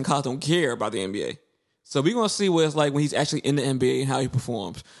 Everybody that's in college don't care about the NBA. So we're gonna see what it's like when he's actually in the NBA and how he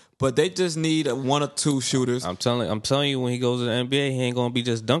performs. But they just need 1 or 2 shooters. I'm telling you, when he goes to the NBA, he ain't gonna be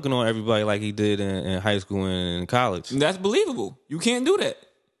just dunking on everybody like he did in high school and in college. And that's believable. You can't do that.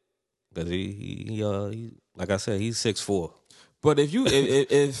 Because he like I said, he's 6'4". But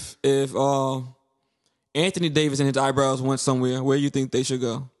if Anthony Davis and his eyebrows went somewhere, where you think they should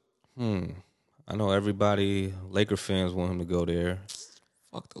go? I know everybody, Laker fans want him to go there.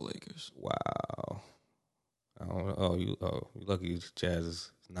 Fuck the Lakers. Wow. I don't know. You lucky Jazz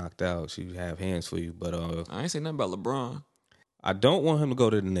is knocked out. She have hands for you. But I ain't saying nothing about LeBron. I don't want him to go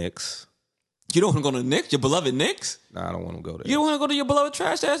to the Knicks. You don't want to go to the Knicks? Your beloved Knicks? Nah, I don't want him to go there. You don't want to go to your beloved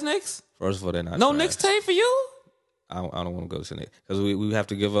trash-ass Knicks? First of all, they're not No trash. Knicks tape for you? I don't want to go to the Knicks. Because we have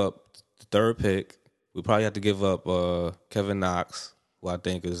to give up the 3rd pick. We probably have to give up Kevin Knox, who I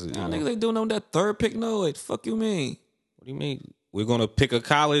think is... Niggas ain't doing that 3rd pick. No, what the fuck you mean? What do you mean? We're going to pick a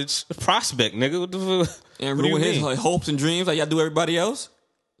college prospect, nigga. What the fuck? And ruin his hopes and dreams like y'all do everybody else?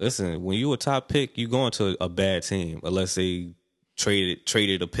 Listen, when you a top pick, you going to a bad team unless they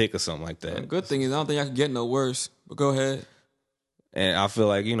traded a pick or something like that. The good thing is I don't think I can get no worse. But go ahead. And I feel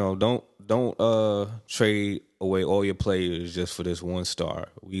like, don't trade away all your players just for this 1 star.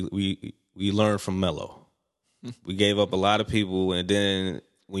 We learned from Melo. We gave up a lot of people, and then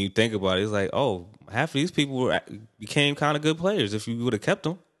when you think about it, it's like, oh, half of these people became kind of good players if you would have kept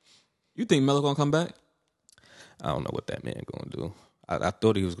them. You think Melo gonna come back? I don't know what that man gonna do. I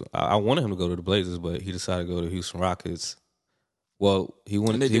thought he was. I wanted him to go to the Blazers, but he decided to go to Houston Rockets. Well, he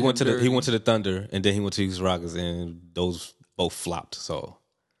went to the Thunder, and then he went to Houston Rockets, and those both flopped. So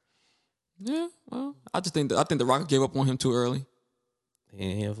yeah, well, I think the Rockets gave up on him too early.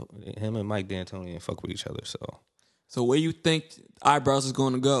 Him and Mike D'Antoni didn't fuck with each other. So where you think Eyebrows is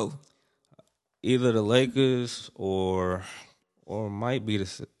going to go? Either the Lakers or might be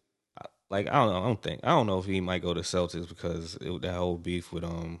the. Like I don't know if he might go to Celtics because that whole beef with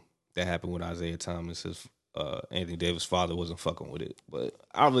that happened with Isaiah Thomas. His Anthony Davis' father wasn't fucking with it, but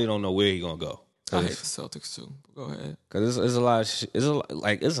I really don't know where he gonna go. I hate the Celtics too. Go ahead. Because it's a lot of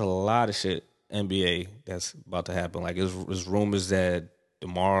it's a lot of shit NBA that's about to happen. Like there's rumors that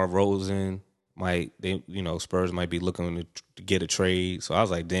DeMar DeRozan Spurs might be looking to get a trade. So I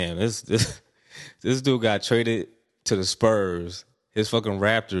was like, damn, this dude got traded to the Spurs. His fucking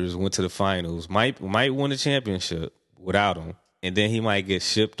Raptors went to the finals. Might win the championship without him. And then he might get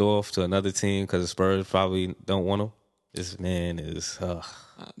shipped off to another team because the Spurs probably don't want him. This man is...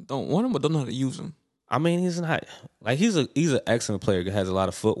 don't want him, but don't know how to use him. I mean, he's not... Like, he's an excellent player. He has a lot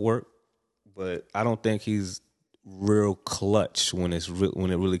of footwork. But I don't think he's real clutch when it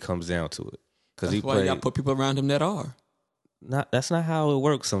really comes down to it. That's why you got to put people around him that are. That's not how it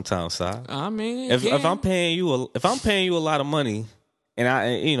works sometimes, Si. I mean... If I'm paying you a lot of money...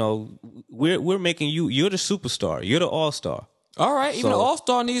 And we're making you're the superstar. You're the all-star. All right, even the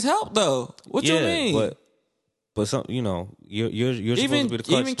all-star needs help though. What you mean? But some, you're supposed to be the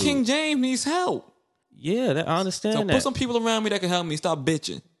clutch even King James needs help. Yeah, I understand that. So put some people around me that can help me. Stop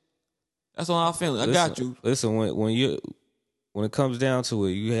bitching. That's all I'm feeling. I got you. Listen, when it comes down to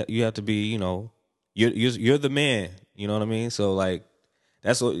it, you have to be, you're the man. You know what I mean? So like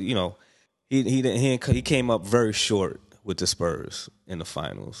that's what he came up very short with the Spurs in the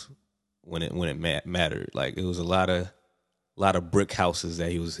finals when it mattered. Like it was a lot of lot of brick houses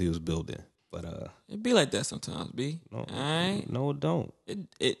that he was building. But it be like that sometimes, B. no, All right? no, it don't.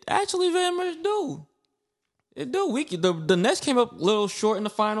 It actually very much do. It do. The Nets came up a little short in the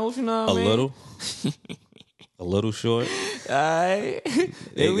finals, you know what I mean? Little. A little short. All right.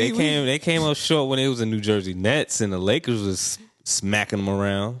 They came up short when it was the New Jersey Nets and the Lakers was smacking them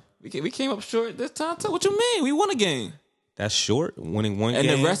around. We came up short this time too. What you mean? We won a game. That's short, winning one and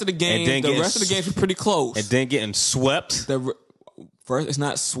game. And the rest of the games were pretty close. And then getting swept. First, it's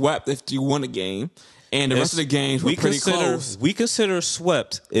not swept if you won a game. And the rest of the games were pretty close. We consider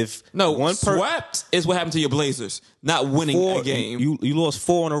swept if swept is what happened to your Blazers, not winning a game. You lost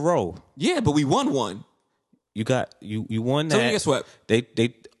 4 in a row. Yeah, but we won one. You won that. So we get swept.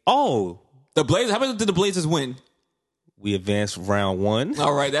 The Blazers. How many did the Blazers win? We advanced round 1.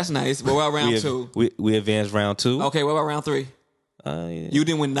 All right, that's nice. What about round 2? We advanced round 2. Okay, what about round 3? Yeah. You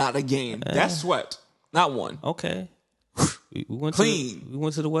didn't win not a game. That's swept, not one. Okay. We went clean. We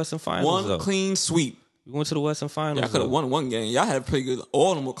went to the Western Finals. One clean sweep. We went to the Western Finals. Y'all could have won one game. Y'all had a pretty good.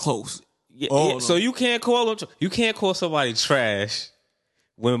 All of them were close. Yeah. So you can't call somebody trash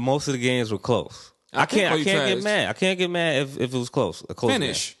when most of the games were close. I can't get mad. I can't get mad if it was close. A close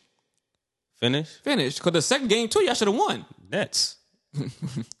Finish. Game. Finish. Because the second game too, y'all should have won. Nets.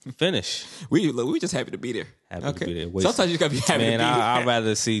 Finish. We just happy to be there. Happy to be there. Sometimes you gotta be happy to be there. I'd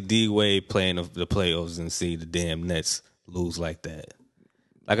rather see D-Wade playing the playoffs than see the damn Nets lose like that.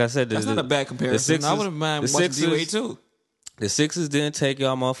 Like I said, that's not a bad comparison. I wouldn't mind watching D-Wade too. The Sixers didn't take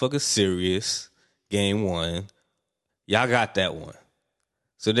y'all motherfuckers serious. Game 1. Y'all got that one.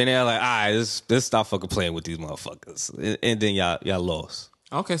 So then they're like, all right, let's stop fucking playing with these motherfuckers. And then y'all lost.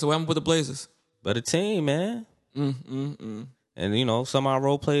 Okay, so what happened with the Blazers? But a team, man. And, some of our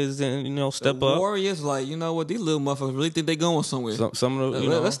role players didn't, step up. Warriors, like, you know what? These little motherfuckers really think they going somewhere. Some of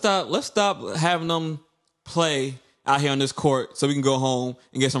the, Let's stop having them play out here on this court so we can go home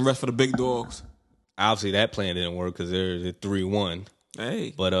and get some rest for the big dogs. Obviously, that plan didn't work because they're 3-1.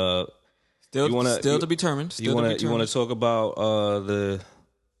 Hey. But still to be determined. You want to talk about the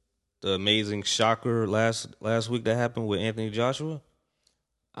amazing shocker last week that happened with Anthony Joshua?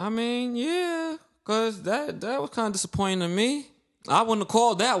 I mean, yeah, because that was kind of disappointing to me. I wouldn't have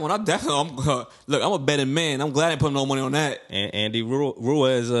called that one. I'm a betting man. I'm glad I didn't put no money on that. And Andy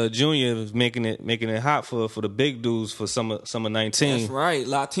Ruiz Jr. is making it hot for the big dudes for summer 19. That's right.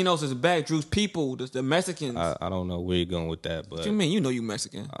 Latinos is back. Drew's people, the Mexicans. I don't know where you're going with that, but what you mean? You know you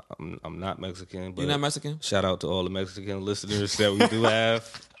Mexican. I'm not Mexican. But you're not Mexican? Shout out to all the Mexican listeners that we do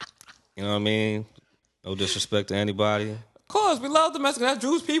have. You know what I mean? No disrespect to anybody. Of course, we love the Mexicans. That's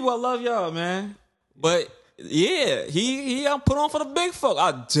Drew's people. I love y'all, man. But yeah, he put on for the big folk.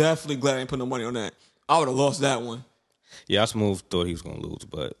 I definitely glad I ain't put no money on that. I would have lost that one. Yeah, I thought he was gonna lose,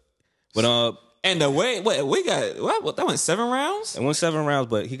 but and the way we got what that went 7 rounds. It went 7 rounds,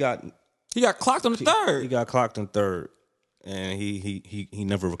 but he got clocked on the third. He got clocked in third, and he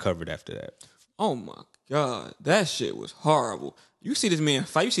never recovered after that. Oh my god, that shit was horrible. You see this man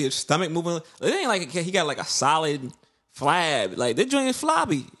fight. You see his stomach moving. It ain't like he got like a solid flab. Like they're joint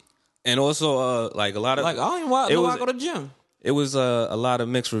flabby. And also, like a lot of I don't even know why I go to the gym. It was a lot of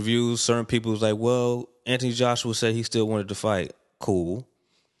mixed reviews. Certain people was like, "Well, Anthony Joshua said he still wanted to fight." Cool.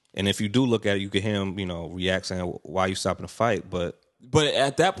 And if you do look at it, you can hear him, react saying, "Why are you stopping the fight?" But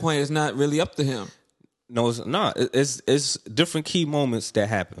at that point, it's not really up to him. No, it's not. It's different key moments that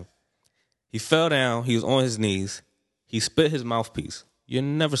happen. He fell down. He was on his knees. He spit his mouthpiece. You're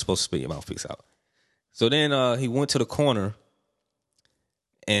never supposed to spit your mouthpiece out. So then he went to the corner.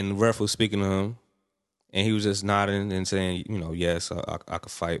 And the ref was speaking to him, and he was just nodding and saying, yes, I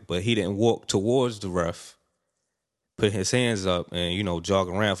could fight. But he didn't walk towards the ref, put his hands up, and, jog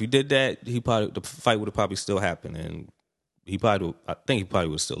around. If he did that, the fight would have probably still happened. And I think he probably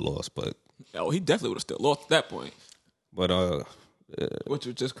would have still lost. But he definitely would have still lost at that point. But which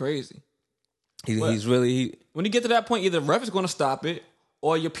was just crazy. He's really... When you get to that point, either the ref is going to stop it,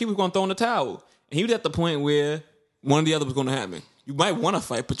 or your people are going to throw in the towel. And he was at the point where one or the other was going to happen. You might want to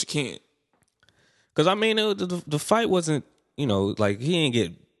fight, but you can't. Because, I mean, the fight wasn't, like, he didn't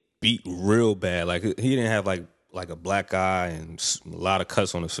get beat real bad. Like, he didn't have, like a black eye and a lot of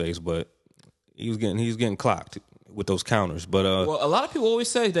cuts on his face, but he was getting clocked with those counters. But a lot of people always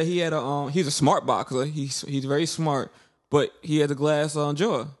say that he had he's a smart boxer. He's very smart, but he had a glass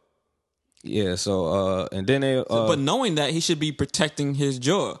jaw. Yeah, so, and then they... but knowing that, he should be protecting his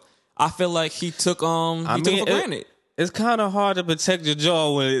jaw. I feel like he took it for granted. It's kind of hard to protect your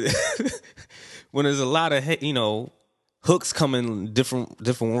jaw when there's a lot of hooks coming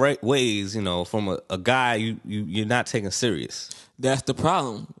different ways. From a guy you're not taking serious. That's the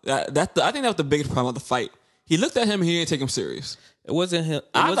problem. I think that was the biggest problem of the fight. he looked at him and he didn't take him serious. It wasn't him.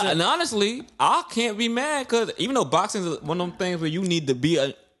 And honestly, I can't be mad because even though boxing is one of them things where you need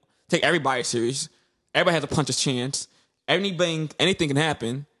to take everybody serious, everybody has a puncher's chance. Anything can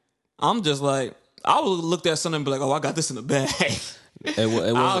happen. I'm just like, I would look at something and be like, oh, I got this in the bag. I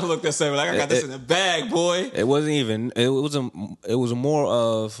would look at something like, I got this in the bag, boy. It wasn't even. It was more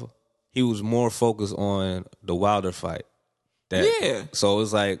of he was more focused on the Wilder fight. So it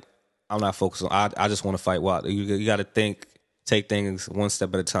was like I'm not focused on. I just want to fight Wilder. You got to take things one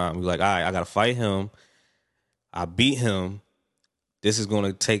step at a time. You're like, all right, I got to fight him. I beat him. This is going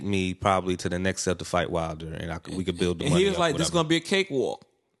to take me probably to the next step to fight Wilder, and we could build the money. He was like, this is going to be a cakewalk.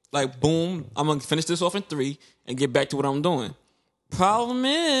 Like, boom, I'm going to finish this off in 3 and get back to what I'm doing. Problem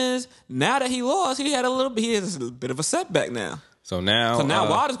is, now that he lost, he has a bit of a setback now. So now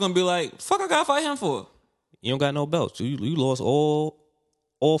Wilder's going to be like, fuck, I got to fight him for. You don't got no belts. You lost all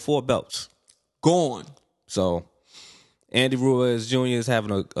 4 belts. Gone. So Andy Ruiz Jr. is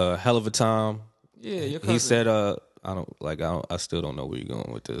having a hell of a time. Yeah, your cousin. He said, I still don't know where you're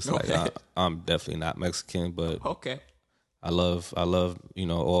going with this. Okay. Like, I'm definitely not Mexican, but okay. I love,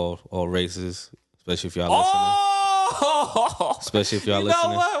 all races, especially if y'all listening. Especially if y'all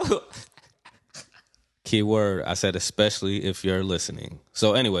listening. What? Key word, I said especially if you're listening.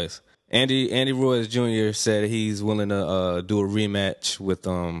 So anyways, Andy Ruiz Jr. said he's willing to do a rematch with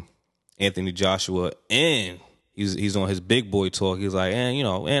Anthony Joshua, and he's on his big boy talk. He's like,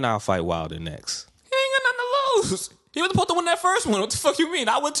 and I'll fight Wilder next. He ain't got nothing to lose. He was supposed to win that first one. What the fuck you mean?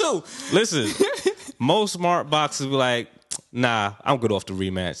 I would too. Listen, most smart boxers be like, nah, I'm good off the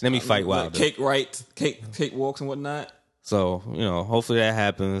rematch. Let me fight Wilder. Cake walks and whatnot. So, hopefully that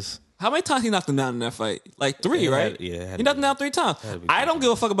happens. How many times he knocked him down in that fight? Like 3, right? He knocked him down 3 times. I don't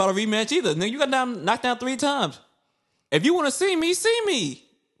give a fuck about a rematch either. Nigga, you got knocked down 3 times. If you want to see me.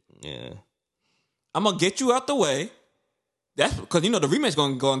 Yeah. I'm going to get you out the way. That's because, the rematch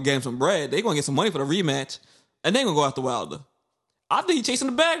going to go and get him some bread. They're going to get some money for the rematch. And they're going to go after Wilder. I think he's chasing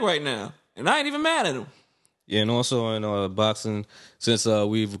the bag right now. And I ain't even mad at him. Yeah, and also in boxing, since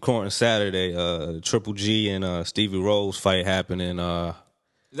we've recording Saturday, Triple G and Stevie Rose fight happening.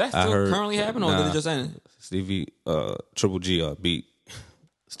 Is that still currently happening, or did it just end? Triple G beat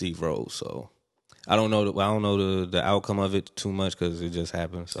Steve Rose, so I don't know the outcome of it too much because it just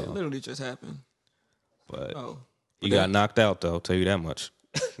happened. So it literally just happened. But he got knocked out, though. I'll tell you that much.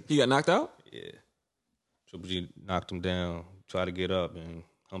 He got knocked out? Yeah. Triple G knocked him down, tried to get up, and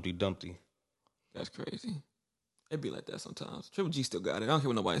Humpty Dumpty. That's crazy. It be like that sometimes. Triple G still got it. I don't care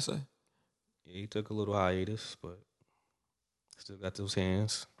what nobody say. Yeah, he took a little hiatus, but still got those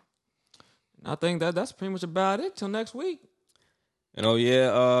hands. I think that's pretty much about it till next week.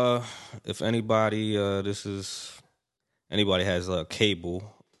 If anybody has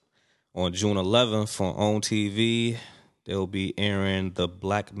cable, on June 11th on OWN TV, they'll be airing the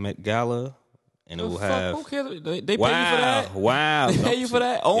Black Met Gala, and it will have. Who cares? They pay you for that. Wow, they pay you for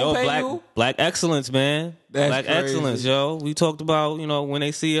that. OWN pay you. Black excellence, man. That's Black crazy. excellence, yo. We talked about when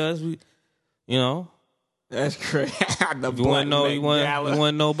they see us, That's crazy. You want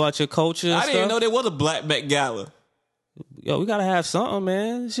to know about your culture? And I didn't even know there was a Black Met Gala. Yo, we gotta have something,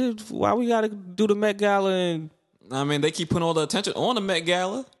 man. Shit, why we gotta do the Met Gala? And I mean, they keep putting all the attention on the Met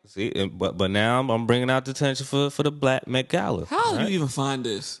Gala. See, but now I'm bringing out the attention for the Black Met Gala. How do you even find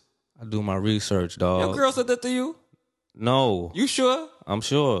this? I do my research, dog. Your girl said that to you? No. You sure? I'm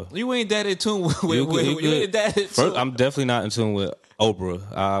sure. You ain't that in tune with you ain't that in tune. First, I'm definitely not in tune with Oprah.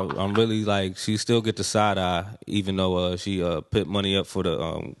 I'm really like, she still get the side eye, even though she put money up for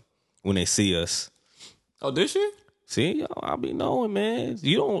the when they see us. Oh, did she? See, I'll be knowing, man.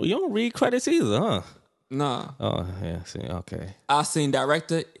 You don't read credits either, huh? Nah. Oh, yeah. See, okay. I seen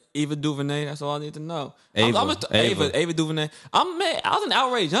director Ava DuVernay. That's all I need to know. Ava DuVernay. I was in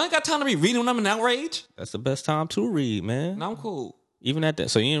outrage. I ain't got time to be reading when I'm in outrage. That's the best time to read, man. No, I'm cool. Even at that.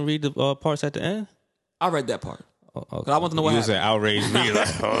 So you didn't read the parts at the end? I read that part. Oh, okay. I want to know what happened. You was an outrage reader. Like,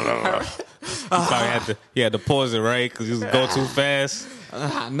 hold on. He had to pause it, right? Because you was go too fast.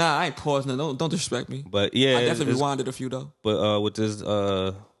 Nah, I ain't pausing. Don't disrespect me. But yeah, I definitely rewinded a few though. But with this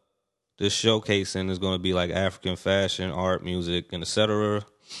showcasing is going to be like African fashion, art, music, and etc.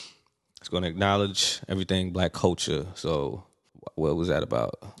 It's going to acknowledge everything Black culture. So, what was that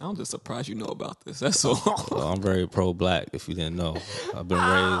about? I'm just surprised you know about this. That's all. Well, I'm very pro-Black. If you didn't know, I've been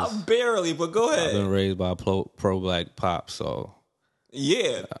raised barely, but go ahead. I've been raised by pro-Black pop. So,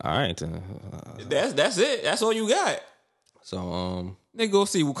 yeah. All right. That's it. That's all you got. So, they go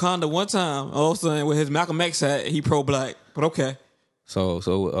see Wakanda one time. All of a sudden, with his Malcolm X hat, he pro-Black. But okay.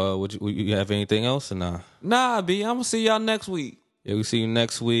 So, would you have anything else or nah? Nah, B. I'm gonna see y'all next week. Yeah, we see you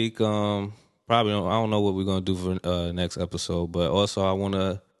next week. Probably Probably don't, I don't know what we're gonna do for next episode, but also I want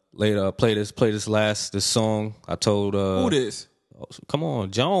to later play this song. I told who this? Come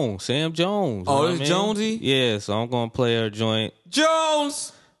on, Jones, Sam Jones. Oh, it's Jonesy? Yeah, so I'm gonna play her joint.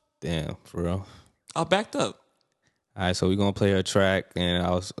 Jones. Damn, for real. I backed up. All right, so we're gonna play her track, and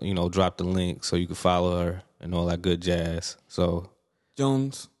I'll drop the link so you can follow her and all that good jazz. So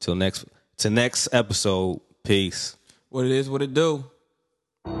Jones. Till next episode. Peace. What it is, what it do.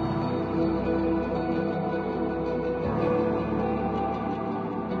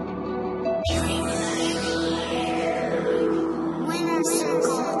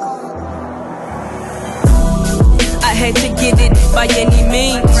 I had to get it by any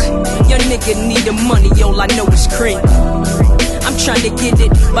means. Your nigga need the money, all I know is cream. I'm trying to get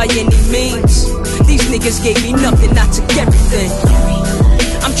it by any means. These niggas gave me nothing, I took everything.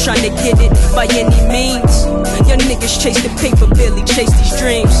 I'm trying to get it by any means. Your niggas chase the paper, Billy chase these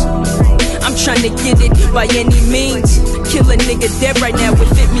dreams. I'm trying to get it by any means. Kill a nigga dead right now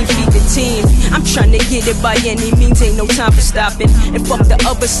if it me feed the team. I'm trying to get it by any means. Ain't no time for stopping. And fuck the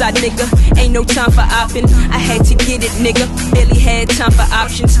other side, nigga. Ain't no time for opping. I had to get it, nigga. Barely had time for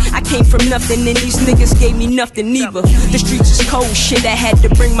options. I came from nothing and these niggas gave me nothing either. The streets is cold shit. I had to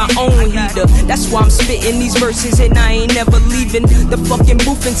bring my own heater. That's why I'm spitting these verses and I ain't never leaving the fucking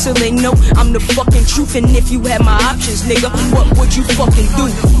booth until they know I'm the fucking truth. And if you had my options, nigga, what would you fucking do?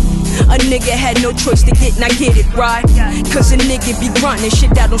 A nigga had no choice to get, and I get it right. Cause a nigga be grinding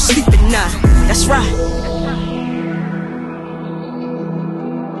shit that don't sleep at night. That's right.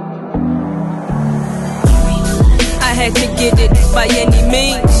 I had to get it by any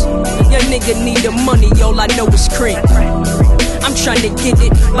means. Your nigga need the money, all I know is cream. I'm trying to get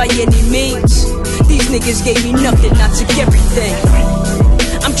it by any means. These niggas gave me nothing, I took everything.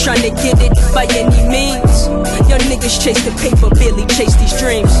 I'm trying to get it by any means. Your niggas chase the paper, Billy chase these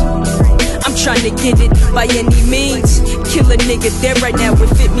dreams. I'm trying to get it by any means. Kill a nigga dead right now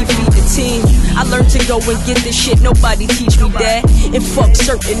if it me feed the team. I learned to go and get this shit, nobody teach me that. And fuck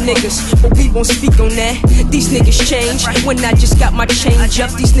certain niggas, but we won't speak on that. These niggas change when I just got my change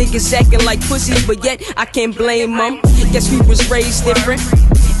up. These niggas acting like pussies, but yet I can't blame them. Guess we was raised different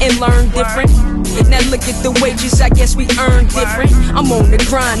and learned different. Now look at the wages, I guess we earn different. I'm on the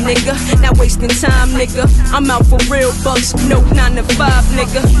grind, nigga, not wasting time, nigga. I'm out for real bucks, no 9 to 5,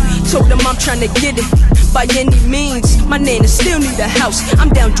 nigga. Told them I'm trying to get it by any means. My nana still need a house, I'm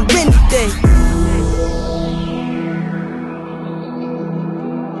down to anything.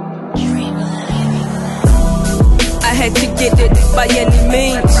 I had to get it by any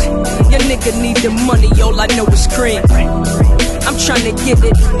means. Your nigga need the money, all I know is cream. I'm trying to get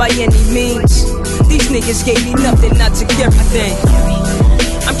it by any means. These niggas gave me nothing, I took everything.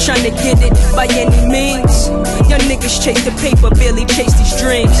 I'm trying to get it by any means. Your niggas chase the paper, Billy chase these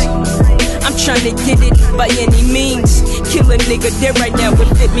dreams. I'm trying to get it by any means. Kill a nigga dead right now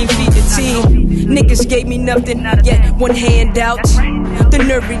if it me feed the team. Niggas gave me nothing, yet one handout. The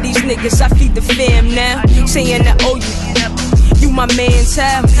nerve of these niggas, I feed the fam now. Saying I owe you my man's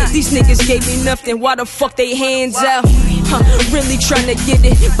how. These niggas gave me nothing, why the fuck they hands out? Really trying to get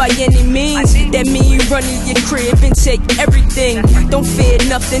it by any means. That mean you running your crib and take everything. Don't fear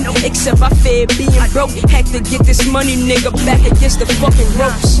nothing, except I fear being broke. Had to get this money, nigga, back against the fucking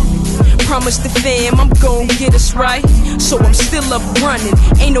ropes. Promise the fam I'm gon' get us right. So I'm still up running,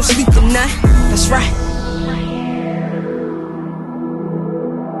 ain't no sleep tonight. That's right.